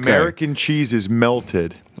warm. The okay. American cheese is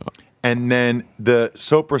melted. And then the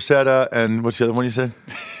sopressata and what's the other one you said?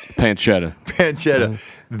 Pancetta. Pancetta.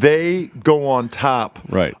 They go on top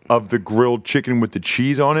Right. of the grilled chicken with the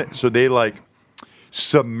cheese on it. So they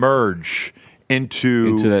submerge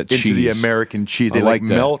into that the cheese. American cheese. I They like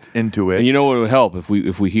that. melt into it. And you know what would help if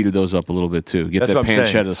we heated those up a little bit too. Get That's that what I'm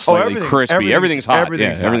saying. pancetta slightly crispy. Everything's hot.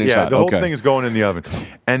 Everything's yeah, hot. everything's Yeah, hot. the whole Okay. thing is going in the oven.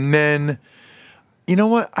 And then, you know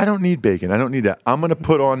what? I don't need bacon. I don't need that. I'm going to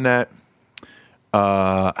put on that,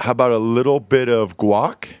 how about a little bit of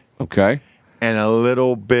guac Okay. and a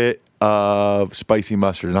little bit of spicy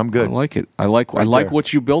mustard, and I'm I good. like it. I like Right there.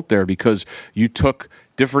 what you built there because you took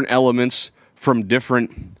different elements from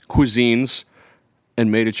different cuisines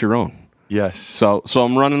and made it your own. Yes. So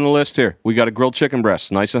I'm running the list here. We got a grilled chicken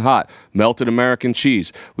breast, nice and hot, melted American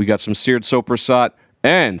cheese. We got some seared sopressata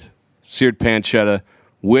and seared pancetta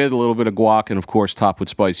with a little bit of guac and, of course, topped with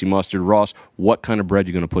spicy mustard. Ross, what kind of bread are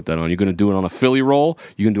you going to put that on? You're going to do it on a Philly roll?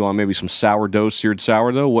 You going to do it on maybe some sourdough, seared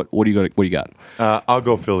sourdough? What do you got? I'll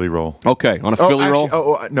go Philly roll. Okay, on a Philly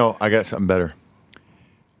roll? No, I got something better.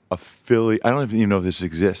 A Philly, I don't even know if this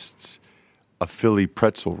exists, a Philly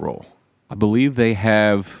pretzel roll. I believe they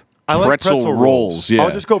have I like pretzel rolls. Yeah.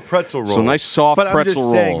 I'll just go pretzel roll. So nice soft but pretzel I'm just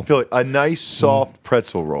roll. saying, Philly, a nice soft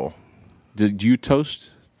pretzel roll. Did you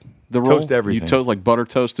toast the roll? Toast everything. You toast like butter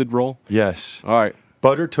toasted roll? Yes. All right.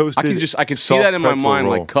 Butter toasted. I could see soft that in my pretzel mind,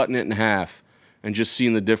 roll. like cutting it in half and just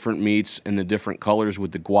seeing the different meats and the different colors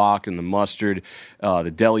with the guac and the mustard,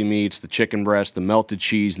 the deli meats, the chicken breast, the melted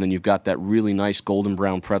cheese, and then you've got that really nice golden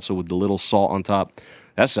brown pretzel with the little salt on top.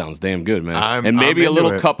 That sounds damn good, man. And maybe I'm a little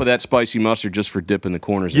into it. cup of that spicy mustard just for dipping the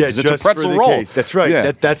corners. Yeah, because just it's a pretzel for the roll. case. That's right.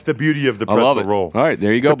 Yeah. That's the beauty of the I love pretzel it. roll. All right,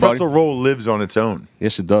 there you go, The buddy. pretzel roll lives on its own.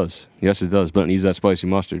 Yes, it does. Yes, it does. But it needs that spicy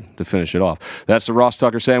mustard to finish it off. That's the Ross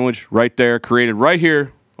Tucker sandwich right there, created right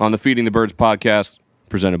here on the Feeding the Birds podcast,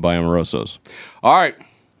 presented by Amoroso's. All right,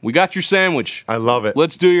 we got your sandwich. I love it.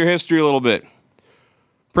 Let's do your history a little bit.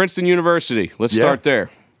 Princeton University. Let's Yeah. start there.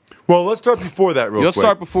 Well, let's start before that real Let's quick.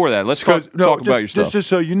 start before that. Let's talk about your stuff. Just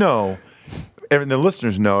so you know, and the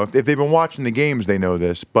listeners know, if they've been watching the games, they know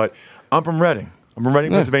this, but I'm from Reading. I'm from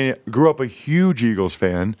Reading, Pennsylvania. Grew up a huge Eagles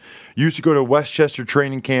fan. Used to go to Westchester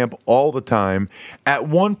training camp all the time. At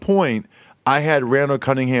one point, I had Randall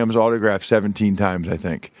Cunningham's autograph 17 times, I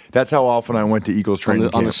think. That's how often I went to Eagles training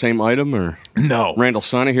camp. On the same item, or No. Randall,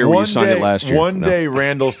 sign it here when you signed it last year. One No. day,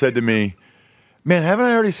 Randall said to me, "Man, haven't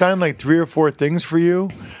I already signed like 3 or 4 things for you?"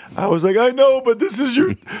 I was like, "I know, but this is your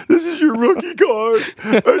rookie card.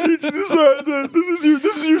 I need you to sign that.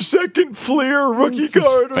 This is your second Fleer rookie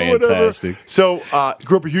card or fantastic. whatever." So,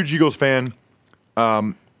 grew up a huge Eagles fan.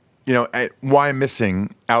 Why I'm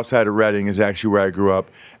missing outside of Reading is actually where I grew up.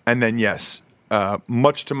 And then, yes,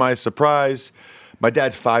 much to my surprise, my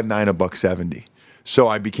dad's 5'9", $170. So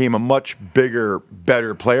I became a much bigger,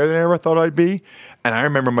 better player than I ever thought I'd be. And I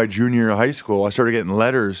remember my junior year of high school, I started getting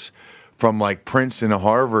letters from like Princeton and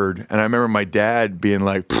Harvard. And I remember my dad being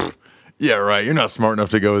like, "Pfft, yeah, right, you're not smart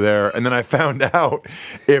enough to go there." And then I found out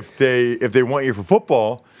if they want you for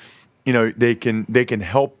football, they can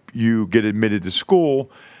help you get admitted to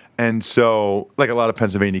school. And so, like a lot of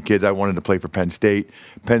Pennsylvania kids, I wanted to play for Penn State.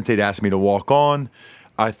 Penn State asked me to walk on.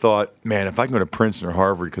 I thought, man, if I can go to Princeton or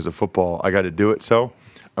Harvard because of football, I got to do it. So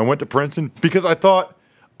I went to Princeton because I thought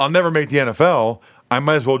I'll never make the NFL. I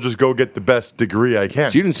might as well just go get the best degree I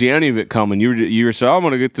can. So you didn't see any of it coming. You were saying, "I'm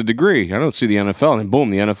going to get the degree. I don't see the NFL," and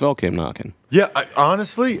boom, the NFL came knocking. Yeah,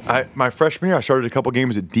 honestly, my freshman year, I started a couple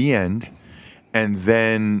games at D end, And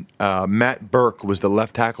then Matt Burke was the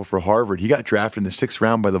left tackle for Harvard. He got drafted in the 6th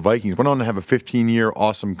round by the Vikings. Went on to have a 15-year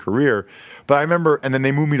awesome career. But I remember, and then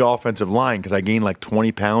they moved me to offensive line because I gained like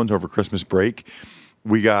 20 pounds over Christmas break.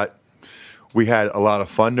 We had a lot of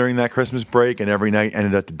fun during that Christmas break, and every night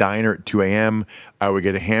ended at the diner at 2 a.m. I would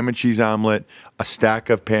get a ham and cheese omelet, a stack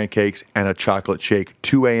of pancakes, and a chocolate shake.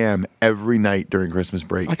 2 a.m. every night during Christmas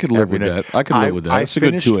break. I could live with that. I could live with that. It's a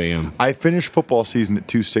good 2 a.m. I finished football season at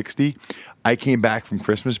 260. I came back from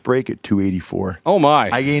Christmas break at 284. Oh, my.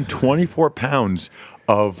 I gained 24 pounds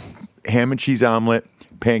of ham and cheese omelet,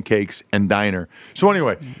 pancakes, and diner. So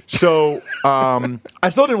anyway, I still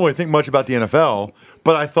didn't really think much about the NFL,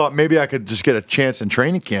 but I thought maybe I could just get a chance in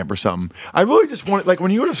training camp or something. I really just wanted, like when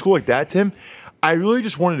you go to school like that, Tim, I really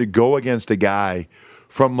just wanted to go against a guy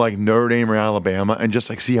from like Notre Dame or Alabama and just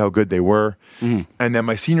like see how good they were. And then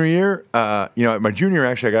my senior year, my junior year,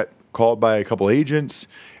 actually, I got called by a couple agents,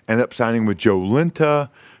 ended up signing with Joe Linta,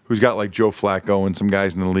 who's got like Joe Flacco and some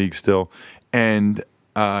guys in the league still. And,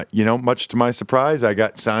 much to my surprise, I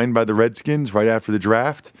got signed by the Redskins right after the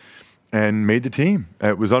draft and made the team.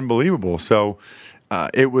 It was unbelievable. So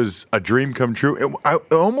it was a dream come true.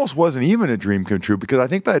 It almost wasn't even a dream come true because I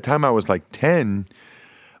think by the time I was like 10,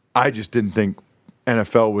 I just didn't think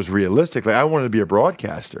NFL was realistic. Like I wanted to be a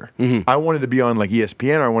broadcaster. I wanted to be on like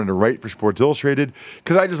ESPN. Or I wanted to write for Sports Illustrated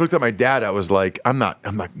because I just looked at my dad. I was like, I'm not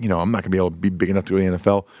going to be able to be big enough to go to the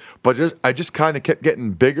NFL. But I just kind of kept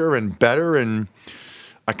getting bigger and better, and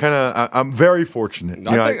I'm very fortunate.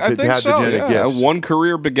 I think have so. The genetic gifts. One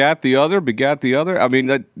career begat the other. I mean,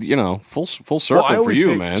 that full circle for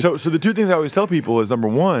you, man. So the two things I always tell people is number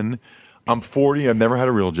one, I'm 40. I've never had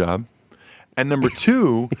a real job, and number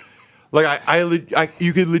two. Like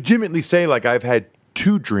you could legitimately say like I've had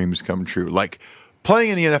two dreams come true. Like playing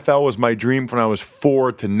in the NFL was my dream when I was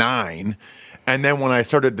 4 to 9, and then when I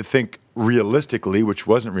started to think realistically, which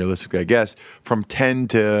wasn't realistic, I guess, from 10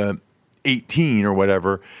 to 18 or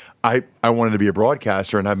whatever, I wanted to be a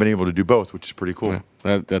broadcaster, and I've been able to do both, which is pretty cool.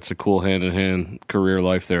 Yeah, that's a cool hand-in-hand career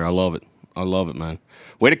life there. I love it, man.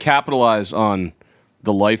 Way to capitalize on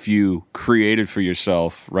the life you created for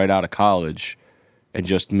yourself right out of college. And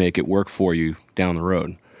just make it work for you down the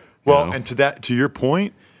road. Well, and to your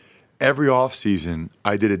point, every offseason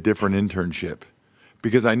I did a different internship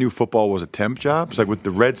because I knew football was a temp job. So like with the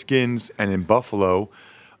Redskins and in Buffalo,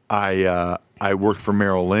 I worked for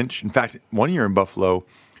Merrill Lynch. In fact, one year in Buffalo,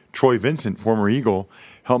 Troy Vincent, former Eagle,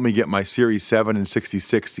 helped me get my Series 7 and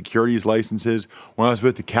 66 securities licenses. When I was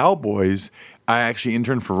with the Cowboys, I actually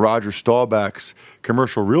interned for Roger Staubach's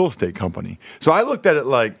commercial real estate company. So I looked at it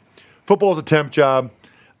like, football's a temp job.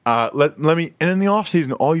 Let me. And in the off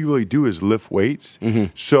season, all you really do is lift weights.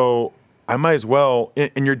 So I might as well.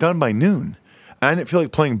 And you're done by noon. I didn't feel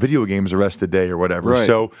like playing video games the rest of the day or whatever. Right.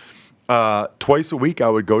 So twice a week, I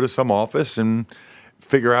would go to some office and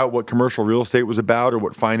figure out what commercial real estate was about or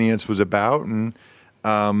what finance was about, and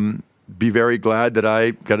be very glad that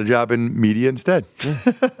I got a job in media instead.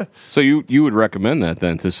 So you would recommend that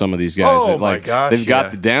then to some of these guys? Oh, that, like, my gosh, they've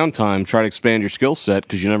got the downtime, try to expand your skill set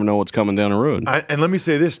because you never know what's coming down the road. And let me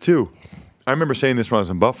say this, too. I remember saying this when I was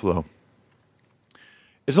in Buffalo.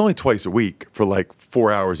 It's only twice a week for like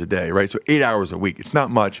 4 hours a day, right? So 8 hours a week. It's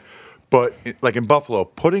not much. But like in Buffalo,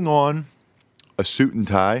 putting on a suit and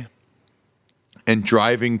tie and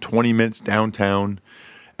driving 20 minutes downtown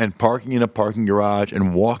and parking in a parking garage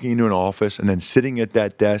and walking into an office and then sitting at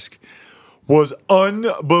that desk was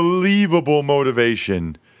unbelievable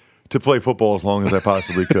motivation to play football as long as I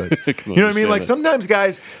possibly could. You know what I mean? Like sometimes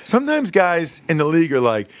guys in the league are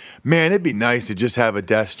like, man, it'd be nice to just have a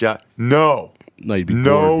desk job. No, you'd be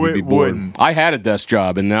bored. It wouldn't. I had a desk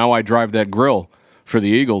job, and now I drive that grill for the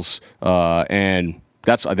Eagles, and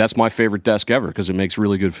that's my favorite desk ever because it makes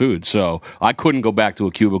really good food. So I couldn't go back to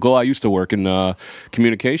a cubicle. I used to work in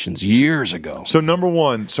communications years ago. So number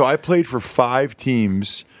one, I played for 5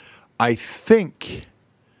 teams. I'm trying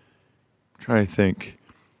to think.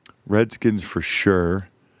 Redskins for sure.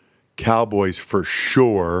 Cowboys for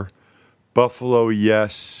sure. Buffalo,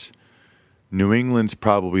 yes. New England's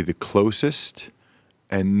probably the closest.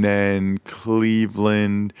 And then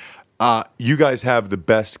Cleveland. You guys have the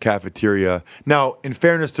best cafeteria. Now, in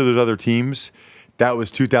fairness to those other teams, that was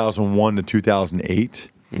 2001 to 2008.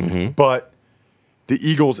 But the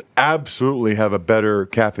Eagles absolutely have a better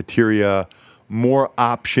cafeteria, more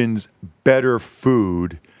options, better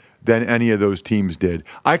food than any of those teams did.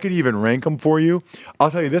 I could even rank them for you.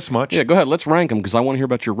 I'll tell you this much. Yeah, go ahead. Let's rank them because I want to hear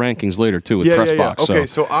about your rankings later, too, with PressBox. Okay,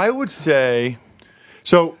 so I would say,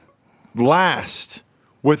 last,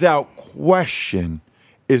 without question,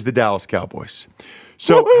 is the Dallas Cowboys.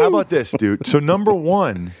 So how about this, dude? So number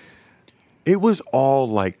one it was all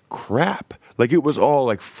like crap. Like it was all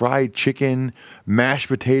like fried chicken, mashed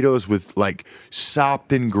potatoes with like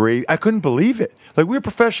sopped in gravy. I couldn't believe it. Like we were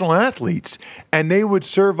professional athletes and they would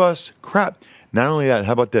serve us crap. Not only that,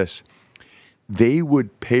 how about this? They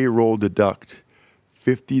would payroll deduct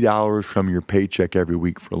 $50 from your paycheck every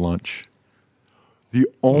week for lunch. The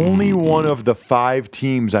only one of the 5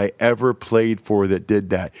 teams I ever played for that did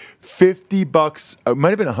that. $50, it might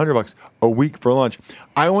have been $100 a week for lunch.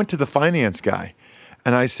 I went to the finance guy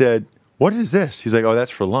and I said, "What is this?" He's like, "Oh, that's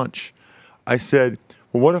for lunch." I said,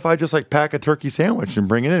 "Well, what if I just like pack a turkey sandwich and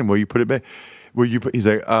bring it in? Will you put it back?" He's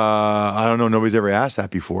like, I don't know. Nobody's ever asked that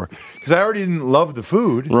before. Because I already didn't love the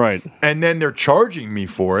food. Right. And then they're charging me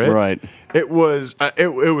for it. Right. It was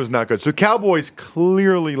not good. So Cowboys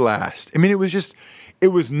clearly last. I mean, it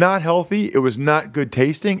was not healthy. It was not good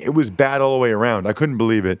tasting. It was bad all the way around. I couldn't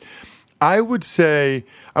believe it. I would say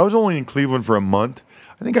I was only in Cleveland for a month.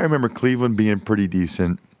 I think I remember Cleveland being pretty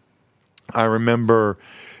decent. I remember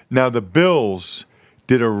now the Bills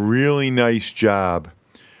did a really nice job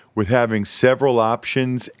with having several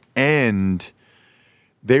options, and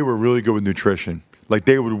they were really good with nutrition. Like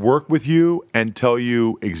they would work with you and tell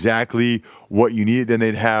you exactly what you needed. Then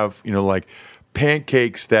they'd have, like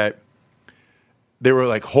pancakes that they were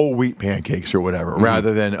like whole wheat pancakes or whatever,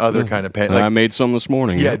 rather than other kind of pancakes. I made some this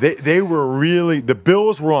morning. Yeah, they were really, the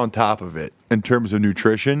Bills were on top of it in terms of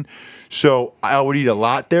nutrition. So I would eat a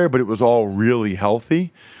lot there, but it was all really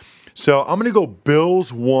healthy. So I'm going to go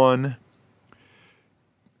Bills 1.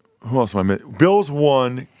 Who else am I missing? Bills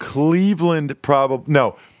 1, Cleveland probably.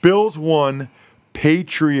 No, Bills 1,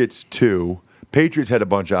 Patriots 2. Patriots had a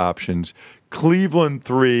bunch of options. Cleveland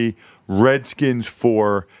 3, Redskins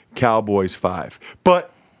 4, Cowboys 5.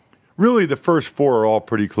 But really, the first 4 are all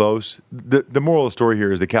pretty close. The moral of the story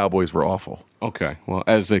here is the Cowboys were awful. Okay, well,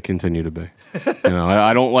 as they continue to be.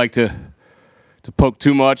 I don't like to poke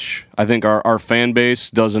too much. I think our fan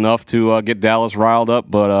base does enough to get Dallas riled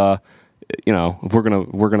up, but if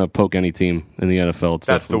we're gonna poke any team in the NFL,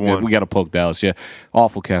 that's the one. We got to poke Dallas. Yeah,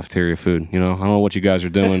 awful cafeteria food. I don't know what you guys are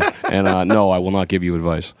doing, and no, I will not give you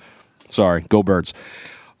advice. Sorry, go Birds.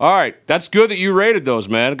 All right, that's good that you rated those,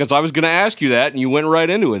 man, because I was going to ask you that, and you went right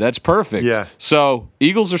into it. That's perfect. Yeah. So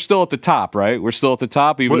Eagles are still at the top, right? We're still at the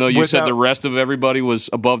top, even though you said the rest of everybody was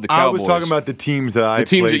above the Cowboys. I was talking about the teams that I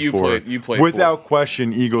teams played that you for. You played without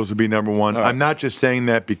question, Eagles would be number 1. Right. I'm not just saying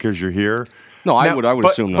that because you're here. No, I would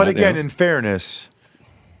assume not. But again, in fairness,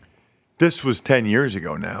 this was 10 years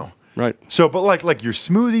ago now. Right. So, but like your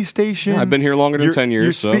smoothie station. I've been here longer than 10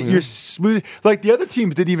 years. Your smoothie, like the other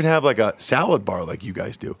teams didn't even have like a salad bar like you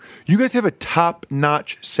guys do. You guys have a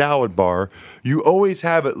top-notch salad bar. You always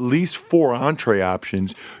have at least 4 entree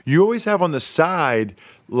options. You always have on the side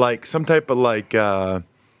like some type of like acai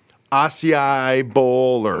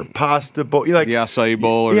bowl or pasta bowl. The acai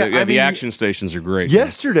bowl. Or the action stations are great.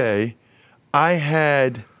 Yesterday, I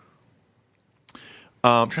had.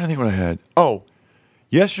 I'm trying to think what I had. Oh.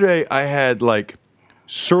 Yesterday, I had like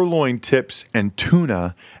sirloin tips and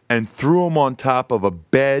tuna and threw them on top of a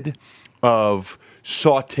bed of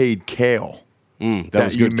sauteed kale. That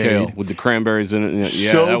was good kale with the cranberries in it.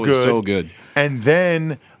 Yeah, that was so good. And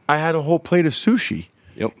then I had a whole plate of sushi.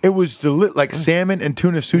 Yep. It was salmon and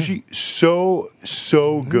tuna sushi.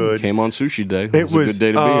 So good. Came on sushi day. It was a good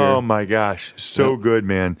day to be here. Oh, my gosh. So good,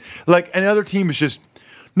 man. Like, and other teams just...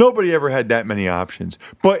 Nobody ever had that many options.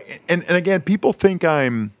 But and again, people think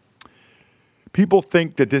that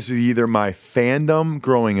this is either my fandom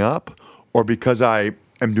growing up or because I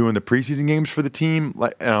am doing the preseason games for the team,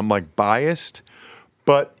 and I'm like biased.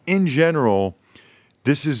 But in general,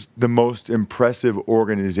 this is the most impressive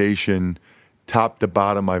organization, top to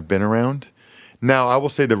bottom, I've been around. Now, I will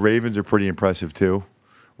say the Ravens are pretty impressive too.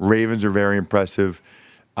 Ravens are very impressive.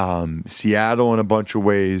 Seattle in a bunch of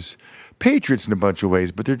ways. Patriots in a bunch of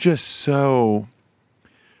ways, but they're just so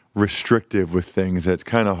restrictive with things that it's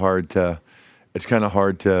kind of hard to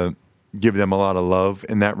give them a lot of love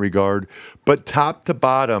in that regard. But top to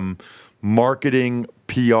bottom, marketing,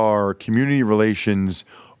 PR, community relations,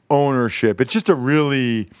 ownership, it's just a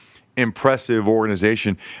really impressive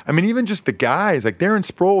organization. I mean, even just the guys, like Darren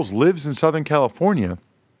Sproles lives in Southern California.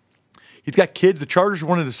 He's got kids. The Chargers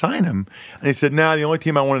wanted to sign him, and he said, "Nah, the only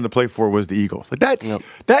team I wanted to play for was the Eagles." Like that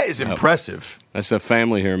is impressive. That's a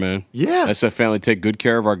family here, man. Yeah, that's a family. Take good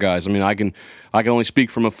care of our guys. I mean, I can only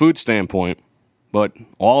speak from a food standpoint, but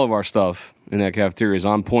all of our stuff in that cafeteria is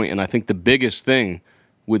on point. And I think the biggest thing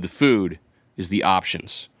with the food is the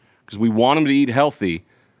options, because we want them to eat healthy,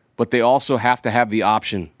 but they also have to have the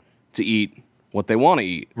option to eat what they want to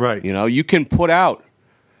eat. Right. You can put out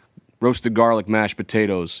roasted garlic mashed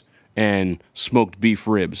potatoes and smoked beef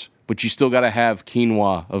ribs. But you still got to have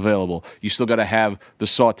quinoa available. You still got to have the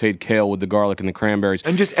sautéed kale with the garlic and the cranberries.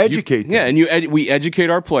 And just educate them. Yeah, and we educate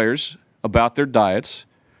our players about their diets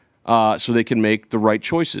so they can make the right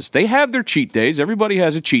choices. They have their cheat days. Everybody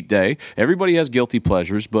has a cheat day. Everybody has guilty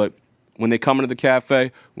pleasures. But when they come into the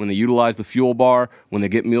cafe, when they utilize the fuel bar, when they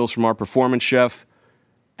get meals from our performance chef,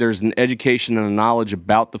 there's an education and a knowledge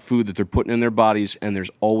about the food that they're putting in their bodies, and there's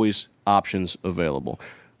always options available.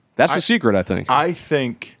 That's the secret, I think. I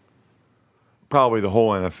think probably the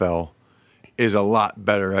whole NFL is a lot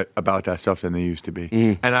better about that stuff than they used to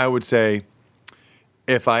be. And I would say,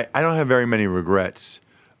 if I don't have very many regrets,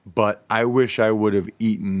 but I wish I would have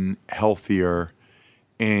eaten healthier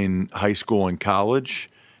in high school and college,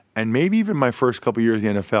 and maybe even my first couple years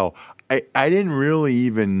in the NFL. I didn't really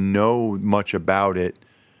even know much about it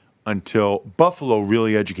until Buffalo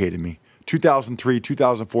really educated me. 2003,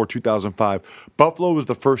 2004, 2005. Buffalo was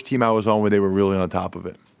the first team I was on where they were really on top of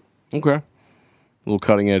it. Okay. A little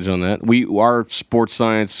cutting edge on that. Our sports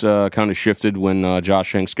science kind of shifted when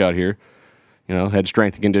Josh Hanks got here. Head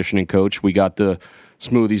strength and conditioning coach. We got the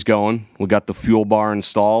smoothies going. We got the fuel bar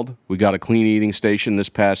installed. We got a clean eating station this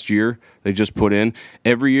past year they just put in.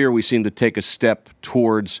 Every year we seem to take a step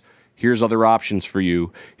towards here's other options for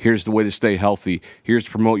you. Here's the way to stay healthy. Here's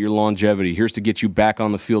to promote your longevity. Here's to get you back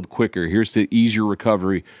on the field quicker. Here's to ease your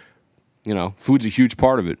recovery. Food's a huge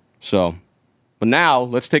part of it. So, but now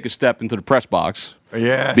let's take a step into the press box.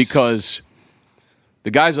 Yes. Because the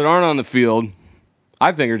guys that aren't on the field,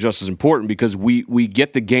 I think, are just as important because we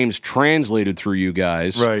get the games translated through you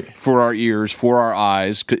guys, right, for our ears, for our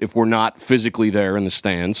eyes, if we're not physically there in the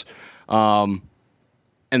stands. And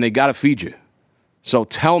they got to feed you. So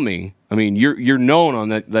tell me, you're known on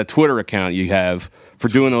that Twitter account you have for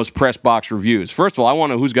doing those press box reviews. First of all, I want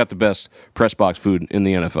to know who's got the best press box food in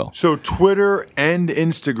the NFL. So Twitter and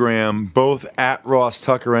Instagram, both at Ross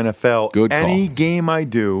Tucker NFL. Good call. Any game I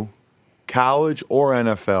do, college or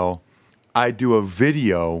NFL, I do a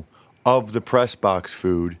video of the press box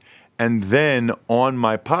food, and then on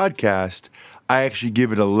my podcast, I actually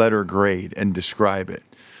give it a letter grade and describe it.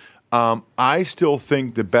 I still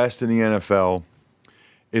think the best in the NFL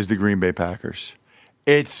is the Green Bay Packers.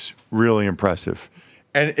 It's really impressive.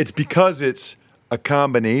 And it's because it's a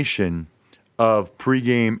combination of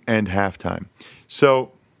pregame and halftime.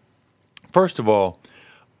 So, first of all,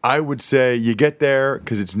 I would say you get there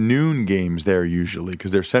because it's noon games there usually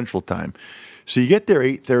because they're Central Time. So you get there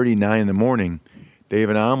 8:30, 9 in the morning. They have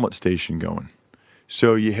an omelet station going.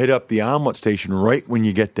 So you hit up the omelet station right when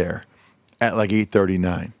you get there at like 8:30,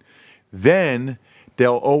 9. Then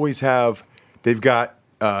they'll always have they've got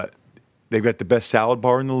the best salad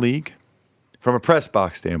bar in the league from a press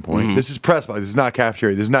box standpoint. Mm-hmm. This is press box. This is not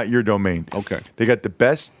cafeteria. This is not your domain. Okay. They got the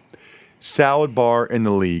best salad bar in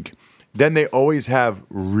the league. Then they always have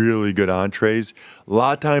really good entrees. A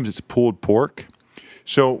lot of times it's pulled pork.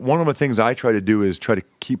 So one of the things I try to do is try to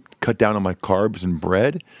cut down on my carbs and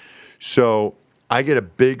bread. So I get a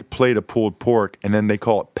big plate of pulled pork, and then they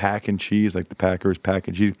call it pack and cheese, like the Packers pack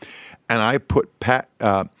and cheese. And I put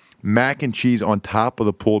mac and cheese on top of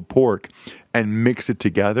the pulled pork and mix it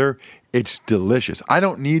together. It's delicious. I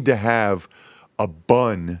don't need to have a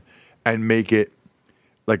bun and make it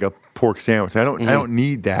like a pork sandwich. I don't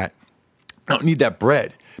need that. I don't need that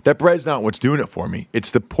bread. That bread's not what's doing it for me.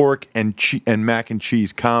 It's the pork and mac and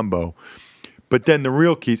cheese combo. But then the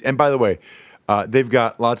real keys, and by the way, they've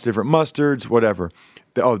got lots of different mustards, whatever.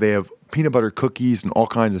 They have peanut butter cookies and all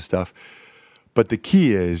kinds of stuff. But the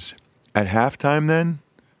key is, at halftime then,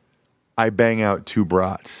 I bang out 2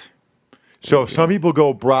 brats. So some people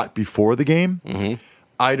go brat before the game. Mm-hmm.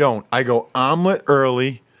 I don't. I go omelet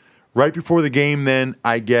early. Right before the game then,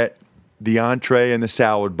 I get the entree and the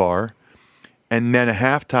salad bar. And then at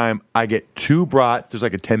halftime, I get 2 brats. There's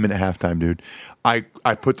like a 10-minute halftime, dude. I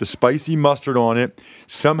put the spicy mustard on it.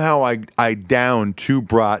 Somehow I down 2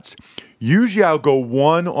 brats. Usually I'll go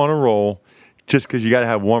 1 on a roll, just because you got to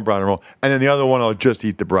have 1 brat on a roll. And then the other one, I'll just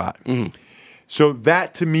eat the brat. Mm-hmm. So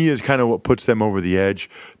that, to me, is kind of what puts them over the edge.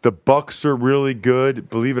 The Bucks are really good,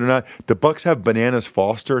 believe it or not. The Bucks have Bananas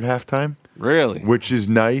Foster at halftime. Really? Which is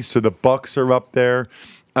nice. So the Bucks are up there.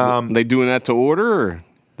 They doing that to order? Or?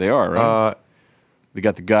 They are, right? They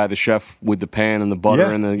got the chef with the pan and the butter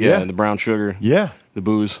and the brown sugar. Yeah. The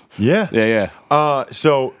booze. Yeah. Yeah.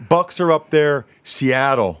 So Bucks are up there.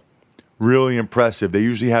 Seattle, really impressive. They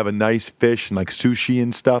usually have a nice fish and like sushi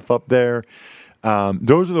and stuff up there.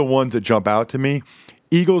 Those are the ones that jump out to me.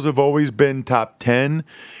 Eagles have always been top 10.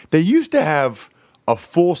 They used to have a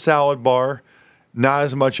full salad bar, not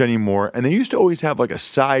as much anymore. And they used to always have like a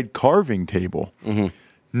side carving table,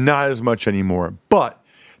 not as much anymore. But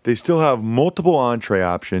They still have multiple entree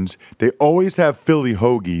options. They always have Philly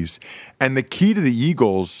hoagies. And the key to the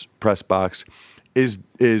Eagles press box is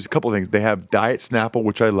a couple of things. They have Diet Snapple,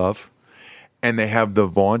 which I love, and they have the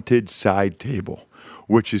vaunted side table,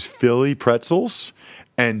 which is Philly pretzels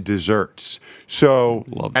and desserts. So,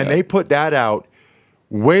 and they put that out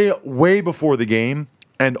way before the game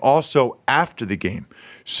and also after the game.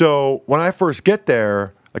 So when I first get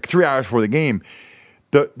there, like 3 hours before the game,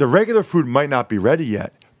 the regular food might not be ready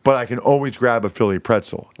yet, but I can always grab a Philly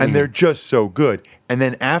pretzel. And they're just so good. And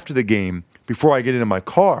then after the game, before I get into my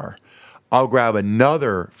car, I'll grab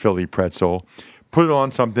another Philly pretzel, put it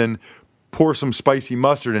on something, pour some spicy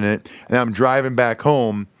mustard in it, and I'm driving back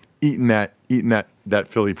home eating that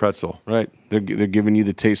Philly pretzel. Right. They're giving you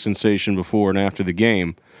the taste sensation before and after the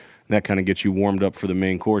game. That kind of gets you warmed up for the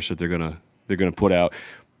main course that they're gonna put out.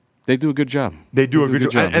 They do a good job. They do a good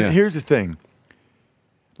job. And here's the thing.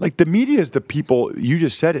 Like, the media is the people, you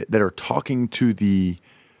just said it, that are talking to the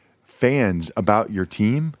fans about your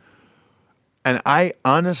team. And I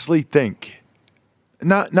honestly think,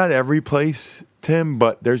 not every place, Tim,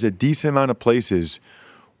 but there's a decent amount of places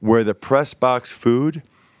where the press box food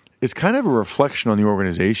is kind of a reflection on the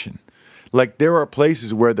organization. Like, there are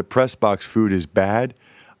places where the press box food is bad.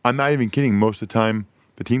 I'm not even kidding. Most of the time,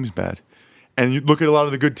 the team's bad. And you look at a lot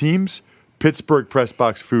of the good teams, Pittsburgh press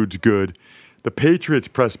box food's good. The Patriots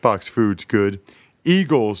press box food's good.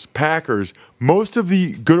 Eagles, Packers, most of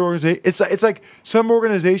the good organizations, it's like some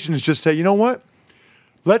organizations just say, you know what?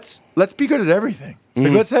 Let's be good at everything.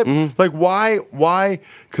 Like, let's have like why?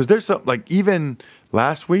 Because there's some, like, even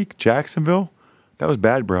last week, Jacksonville, that was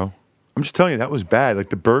bad, bro. I'm just telling you, that was bad. Like,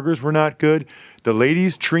 the burgers were not good. The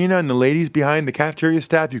ladies, Trina and the ladies behind the cafeteria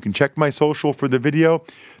staff, you can check my social for the video.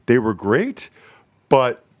 They were great,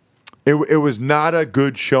 but it was not a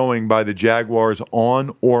good showing by the Jaguars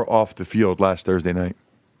on or off the field last Thursday night.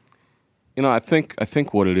 You know, I think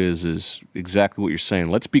what it is exactly what you're saying.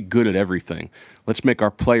 Let's be good at everything. Let's make our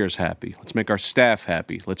players happy. Let's make our staff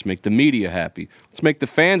happy. Let's make the media happy. Let's make the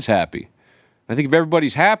fans happy. I think if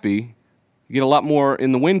everybody's happy, you get a lot more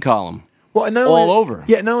in the win column. Well, and over.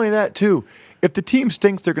 Yeah, not only that, too. If the team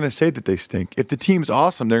stinks, they're going to say that they stink. If the team's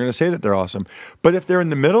awesome, they're going to say that they're awesome. But if they're in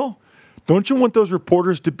the middle, don't you want those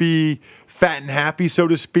reporters to be fat and happy, so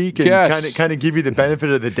to speak, and kind of give you the benefit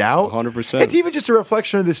of the doubt? 100%. It's even just a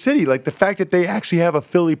reflection of the city. Like, the fact that they actually have a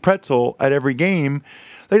Philly pretzel at every game,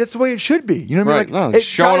 like, that's the way it should be. You know what I mean? Like, it's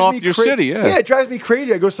showing off your city, Yeah, it drives me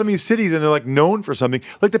crazy. I go to some of these cities, and they're, like, known for something.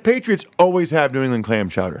 Like, the Patriots always have New England clam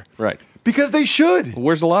chowder. Right. Because they should.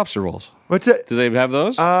 Where's the lobster rolls? What's it? Do they have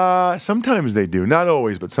those? Sometimes they do. Not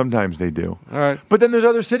always, but sometimes they do. All right. But then there's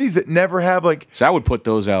other cities that never have, like... So I would put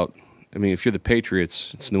those out. I mean, if you're the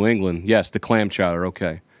Patriots, it's New England. Yes, the clam chowder,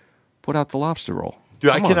 okay. Put out the lobster roll.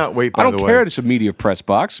 Dude, I cannot wait, by the way. I don't care if it's a media press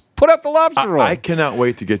box. Put out the lobster roll. I cannot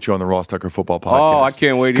wait to get you on the Ross Tucker Football Podcast. Oh, I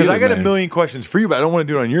can't wait either, because I got a million questions for you, but I don't want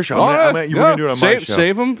to do it on your show. We're going to do it on my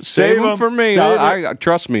show. Save them for me.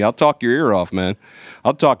 Trust me, I'll talk your ear off, man.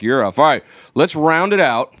 I'll talk your ear off. All right, let's round it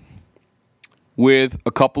out with a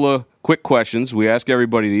couple of quick questions. We ask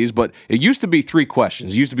everybody these, but it used to be 3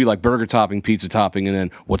 questions. It used to be like burger topping, pizza topping, and then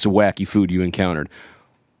what's a wacky food you encountered.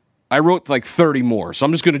 I wrote like 30 more, so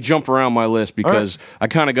I'm just going to jump around my list because I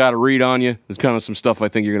kind of got a read on you. There's kind of some stuff I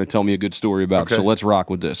think you're going to tell me a good story about, so let's rock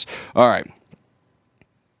with this. All right.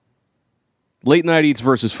 Late night eats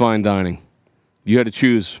versus fine dining. You had to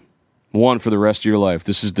choose one for the rest of your life.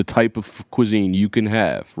 This is the type of cuisine you can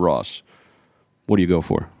have, Ross. What do you go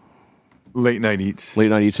for? Late night eats. Late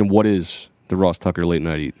night eats, and what is the Ross Tucker late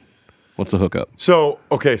night eat? What's the hookup? So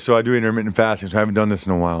I do intermittent fasting, so I haven't done this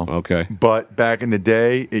in a while. Okay. But back in the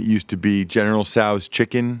day, it used to be General Tso's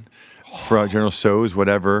chicken, General Tso's,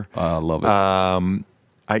 whatever. I love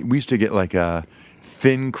it. We used to get like a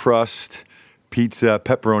thin crust pizza,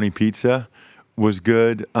 pepperoni pizza was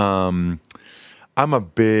good. I'm a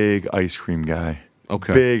big ice cream guy.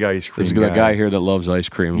 Okay. Big ice cream guy. There's a guy here that loves ice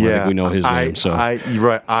cream. Yeah. I think we know his name. So you're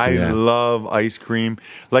right. I love ice cream.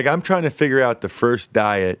 Like, I'm trying to figure out the first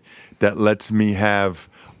diet that lets me have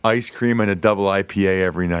ice cream and a double IPA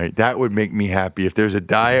every night. That would make me happy. If there's a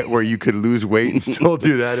diet where you could lose weight and still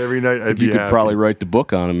do that every night, I'd be happy. You could probably write the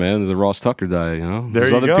book on it, man. The Ross Tucker diet, you know?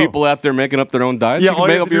 There's other people out there making up their own diets. Yeah, you can all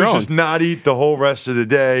make you have up to your do own. is just not eat the whole rest of the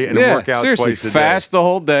day and work out seriously, twice a day. Fast the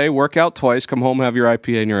whole day, work out twice, come home, have your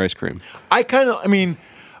IPA and your ice cream. I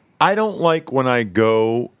don't like when I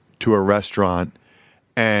go to a restaurant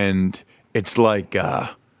and it's like,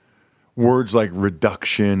 words like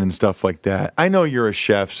reduction and stuff like that. I know you're a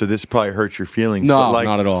chef, so this probably hurts your feelings. No, but like,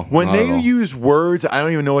 not at all. When Not at they all. use words, I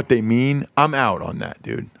don't even know what they mean. I'm out on that,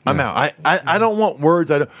 dude. I'm out. I don't want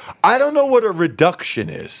words. I don't know what a reduction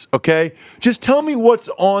is. Okay, just tell me what's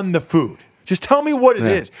on the food. Just tell me what it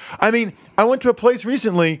is. I mean, I went to a place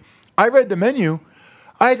recently. I read the menu.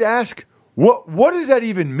 I had to ask, what does that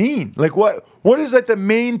even mean? Like, what is like the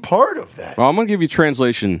main part of that? Well, I'm going to give you a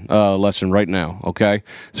translation lesson right now, okay?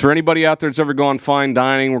 So for anybody out there that's ever gone fine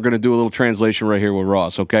dining, we're going to do a little translation right here with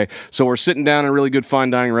Ross, okay? So we're sitting down in a really good fine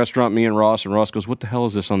dining restaurant, me and Ross goes, what the hell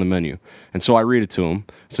is this on the menu? And so I read it to him.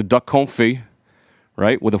 It's a duck confit,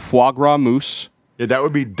 right, with a foie gras mousse. Yeah, that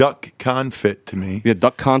would be duck confit to me. Yeah,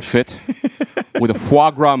 duck confit with a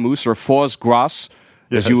foie gras mousse or foie gras,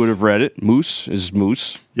 as you would have read it. Mousse is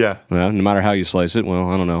mousse. Yeah. No matter how you slice it.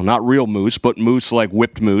 Well, I don't know. Not real mousse, but mousse like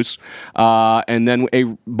whipped mousse. And then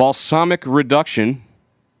a balsamic reduction.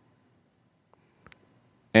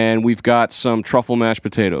 And we've got some truffle mashed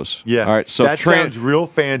potatoes. Yeah. All right. So that sounds real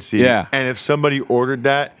fancy. Yeah. And if somebody ordered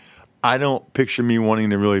that, I don't picture me wanting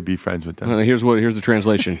to really be friends with them. Here's the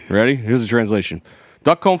translation. Ready? Here's the translation.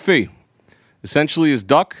 Duck confit essentially is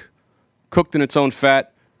duck cooked in its own fat.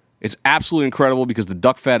 It's absolutely incredible because the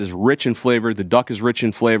duck fat is rich in flavor. The duck is rich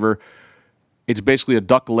in flavor. It's basically a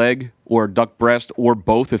duck leg or a duck breast or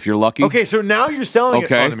both if you're lucky. Okay, so now you're selling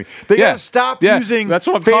it on me. Yeah. They got to stop using that's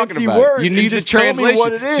what I'm fancy talking about. words. You need and just the translation. Tell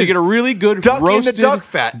me what it is. So you get a really good duck roasted in the duck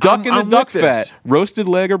fat. Duck in the duck with this. fat. Roasted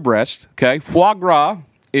leg or breast. Okay. Foie gras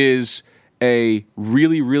is a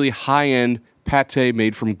really, really high-end pate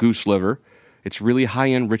made from goose liver. It's really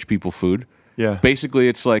high-end rich people food. Yeah. Basically,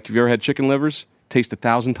 it's like, have you ever had chicken livers? Tastes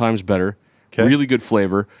 1,000 times better. Okay. Really good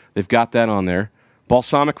flavor. They've got that on there.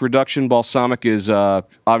 Balsamic reduction. Balsamic is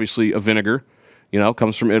obviously a vinegar.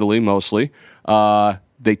 Comes from Italy mostly.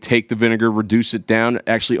 They take the vinegar, reduce it down. It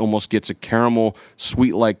actually almost gets a caramel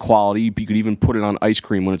sweet-like quality. You could even put it on ice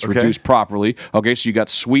cream when it's reduced properly. Okay, so you got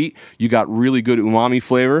sweet. You got really good umami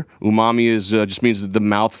flavor. Umami is just means the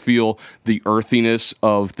mouthfeel, the earthiness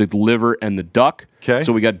of the liver and the duck. Okay.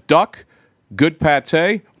 So we got duck, good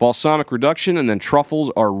pate, balsamic reduction, and then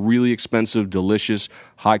truffles are really expensive, delicious,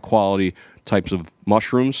 high-quality types of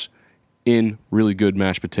mushrooms in really good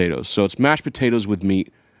mashed potatoes. So it's mashed potatoes with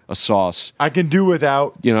meat, a sauce. I can do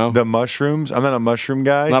without the mushrooms. I'm not a mushroom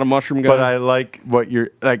guy. Not a mushroom guy? But I like what you're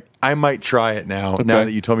like. I might try it now. Okay. Now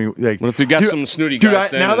that you told me, like, Well, if you got some snooty dude,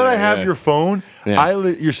 guys now that I have your phone, Yeah.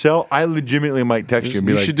 I legitimately might text you and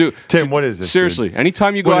be like, should do Tim, what is this? Seriously, dude?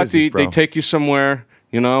 anytime you go What out is to this, eat, bro? they take you somewhere,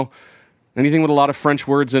 anything with a lot of French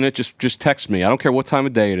words in it, just text me. I don't care what time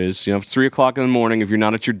of day it is. If it's 3 o'clock in the morning, if you're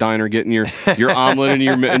not at your diner getting your omelet and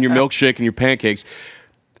your milkshake and your pancakes,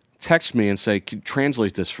 text me and say,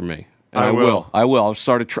 translate this for me. And I will. I'll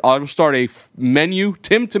start a menu,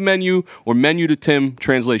 Tim to menu, or menu to Tim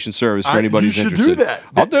translation service for anybody who's interested. You should do that.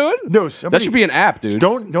 I'll do it. No, that should be an app, dude.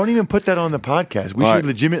 Don't even put that on the podcast. We All should right.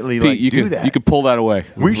 legitimately Pete, do that. You could pull that away.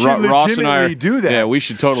 We should Ross and I legitimately do that. Yeah, we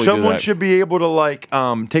should totally do that. Someone should be able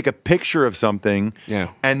to take a picture of something. Yeah.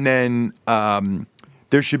 And then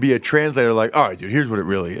there should be a translator like, all right, dude, here's what it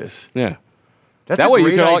really is. Yeah. That's that a way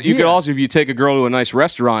great you idea. could also, if you take a girl to a nice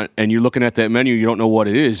restaurant and you're looking at that menu, you don't know what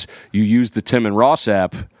it is, you use the Tim and Ross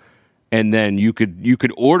app, and then you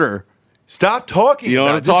could order. Stop talking. You know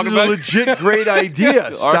what I'm talking about? This is a legit great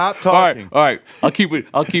idea. Stop talking. All right. I'll keep it.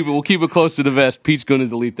 We'll keep it close to the vest. Pete's going to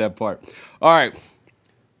delete that part. All right.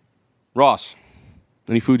 Ross,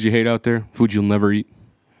 any foods you hate out there? Foods you'll never eat?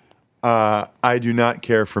 I do not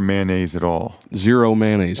care for mayonnaise at all. Zero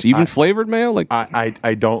mayonnaise. Even flavored mayo?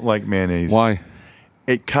 I don't like mayonnaise. Why?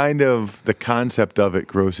 It the concept of it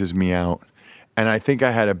grosses me out. And I think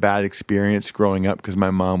I had a bad experience growing up because my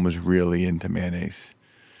mom was really into mayonnaise.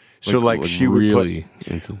 So she would really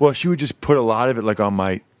she would just put a lot of it on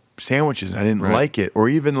my sandwiches. I didn't like it. Or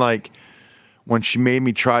even when she made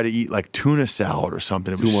me try to eat tuna salad or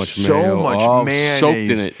something, it was so much mayonnaise. Soaked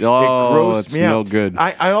in it. Oh, it grossed it's me out. no good.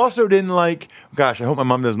 I also didn't I hope my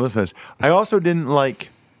mom doesn't listen to this. I also didn't like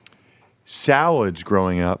salads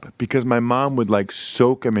growing up because my mom would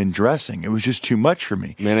soak them in dressing. It was just too much for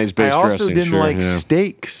me. Mayonnaise-based I also dressing, didn't sure, like yeah.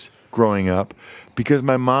 steaks growing up because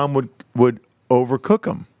my mom would overcook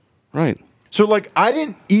them. Right. So I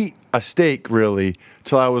didn't eat a steak really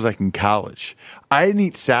till I was in college. I didn't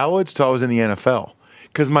eat salads till I was in the NFL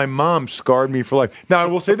because my mom scarred me for life. Now I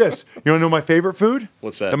will say this: you want to know my favorite food?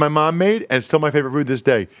 What's that? That my mom made, and it's still my favorite food this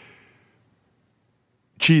day.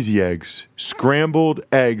 Cheesy eggs, scrambled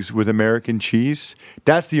eggs with American cheese.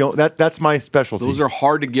 That's my specialty. Those are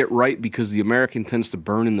hard to get right because the American tends to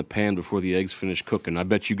burn in the pan before the eggs finish cooking. I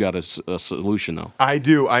bet you got a solution though. I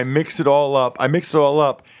do. I mix it all up.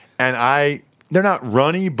 and they're not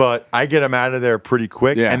runny, but I get them out of there pretty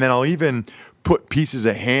quick. Yeah. And then I'll even put pieces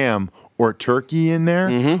of ham or turkey in there.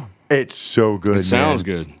 Mm-hmm. It's so good. It sounds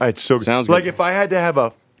good. It's so good. Sounds like good. if I had to have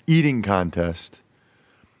a eating contest,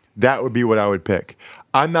 that would be what I would pick.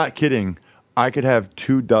 I'm not kidding. I could have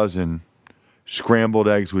 24 scrambled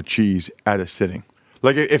eggs with cheese at a sitting.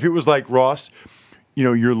 Like if it was like Ross,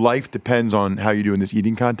 your life depends on how you do in this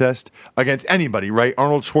eating contest against anybody, right?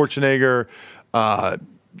 Arnold Schwarzenegger,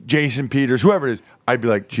 Jason Peters, whoever it is, I'd be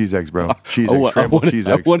like, cheese eggs, bro. Cheese eggs, scrambled cheese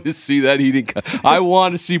eggs. I want to see that eating. I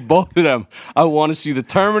want to see both of them. I want to see the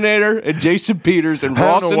Terminator and Jason Peters and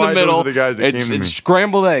Ross in the middle. Those are the guys that came to me. It's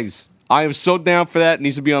scrambled eggs. I am so down for that. It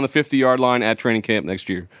needs to be on the 50-yard line at training camp next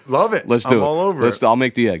year. Love it. Let's do it. I'm all over it. I'll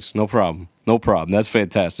make the eggs. No problem. No problem. That's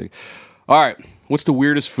fantastic. All right. What's the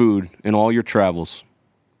weirdest food in all your travels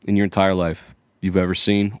in your entire life you've ever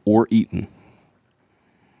seen or eaten?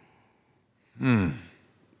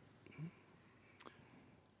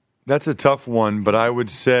 That's a tough one, but I would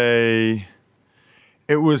say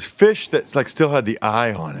it was fish that still had the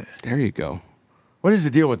eye on it. There you go. What is the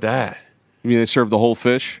deal with that? You mean they serve the whole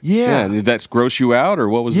fish? Yeah. Did that gross you out, or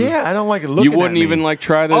what was it? Yeah, I don't like it looking You wouldn't at me. even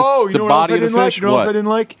try the, you the know body what of the else fish? You know what else I What? didn't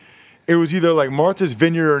like? It was either like Martha's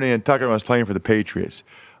Vineyard or Nantucket when I was playing for the Patriots.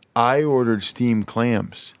 I ordered steamed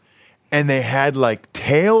clams, and they had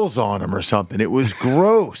tails on them or something. It was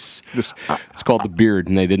gross. It's called the beard,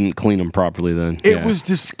 and they didn't clean them properly then. It was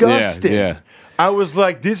disgusting. Yeah. I was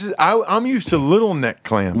like, I'm used to little neck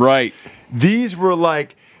clams. Right. These were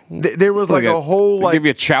there was a whole they give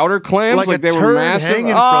you chowder clams, like a they were turd massive.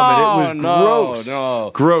 hanging from it. It was no, gross.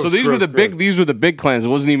 No. Gross. So these were the big. These were the big clams. It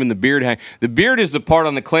wasn't even the beard hang. The beard is the part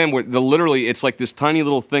on the clam where literally it's like this tiny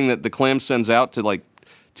little thing that the clam sends out to take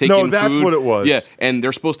in food. No, that's what it was. Yeah, and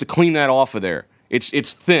they're supposed to clean that off of there.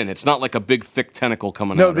 It's thin. It's not like a big thick tentacle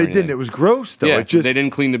coming out. No, they didn't. It was gross though. Yeah, It just, they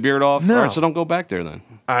didn't clean the beard off. No. All right, so don't go back there then.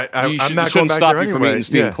 I'm not going shouldn't back stop there you from anyway. eating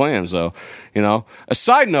steamed clams, though. A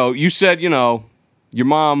side note, you said, your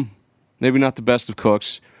mom, maybe not the best of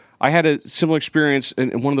cooks. I had a similar experience,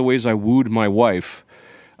 and one of the ways I wooed my wife,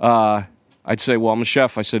 I'd say, well, I'm a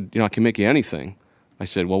chef. I said, I can make you anything. I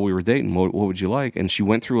said, well, we were dating. What would you like? And she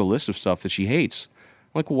went through a list of stuff that she hates.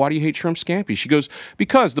 I'm like, well, why do you hate shrimp scampi? She goes,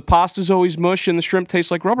 because the pasta's always mush and the shrimp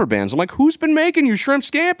tastes like rubber bands. I'm like, who's been making you shrimp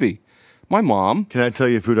scampi? My mom. Can I tell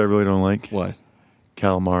you a food I really don't like? What?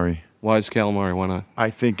 Calamari. Why is calamari? Why not? I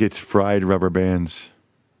think it's fried rubber bands.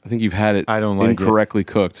 I think you've had it I don't like incorrectly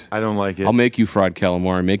cooked. I don't like it. I'll make you fried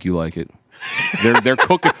calamari, make you like it. They're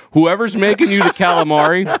cooking. Whoever's making you the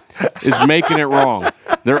calamari is making it wrong.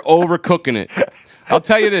 They're overcooking it. I'll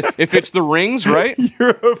tell you that if it's the rings, right?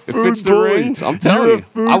 You're a food If it's the bully. rings, I'm telling You're a you.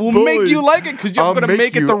 food I will bully. make you like it because you're going to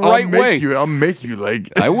make it the right way. I'll make you like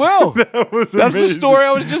it. I will. was That's the amazing. story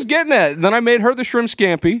I was just getting at. And then I made her the shrimp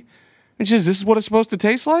scampi. And she says, this is what it's supposed to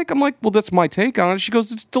taste like? I'm like, well, that's my take on it. She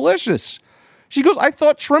goes, it's delicious. She goes, I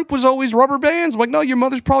thought shrimp was always rubber bands. I'm like, no, your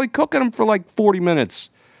mother's probably cooking them for 40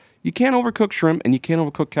 minutes. You can't overcook shrimp and you can't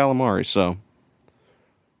overcook calamari. So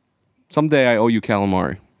someday I owe you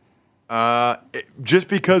calamari. Just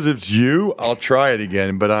because it's you, I'll try it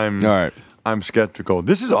again, but All right. I'm skeptical.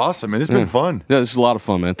 This is awesome, and it's been fun. Yeah, this is a lot of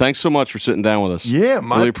fun, man. Thanks so much for sitting down with us. Yeah,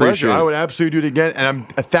 my Really pleasure. appreciate it. I would absolutely do it again, and I'm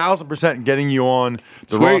 1,000% getting you on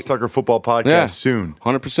the Sweet. Ross Tucker Football Podcast soon.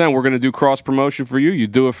 100%. We're going to do cross promotion for you. You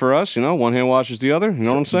do it for us. One hand washes the other. You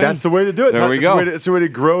know what I'm saying? That's the way to do it. There we It's go. It's the way to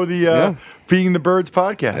grow the Feeding the Birds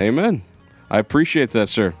podcast. Amen. I appreciate that,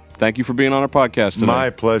 sir. Thank you for being on our podcast today. My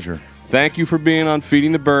pleasure. Thank you for being on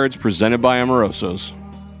Feeding the Birds, presented by Amoroso's.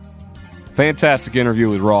 Fantastic interview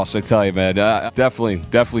with Ross, I tell you, man.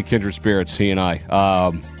 Definitely kindred spirits, he and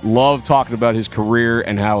I. Love talking about his career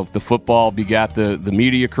and how the football begat the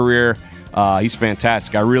media career. He's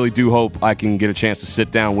fantastic. I really do hope I can get a chance to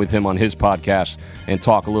sit down with him on his podcast and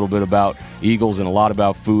talk a little bit about Eagles and a lot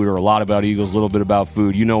about food, or a lot about Eagles, a little bit about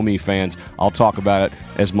food. You know me, fans. I'll talk about it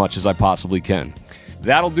as much as I possibly can.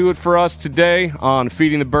 That'll do it for us today on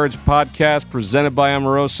Feeding the Birds podcast, presented by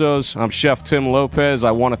Amoroso's. I'm Chef Tim Lopez. I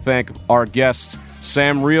want to thank our guest,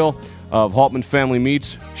 Sam Reel of Haltman Family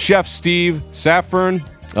Meats, Chef Steve Saffern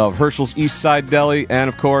of Herschel's East Side Deli, and,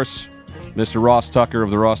 of course, Mr. Ross Tucker of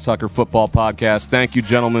the Ross Tucker Football Podcast. Thank you,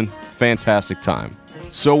 gentlemen. Fantastic time.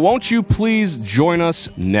 So won't you please join us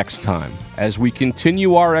next time as we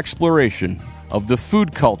continue our exploration of the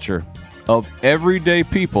food culture of everyday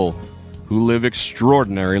people who live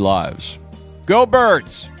extraordinary lives. Go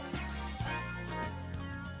Birds!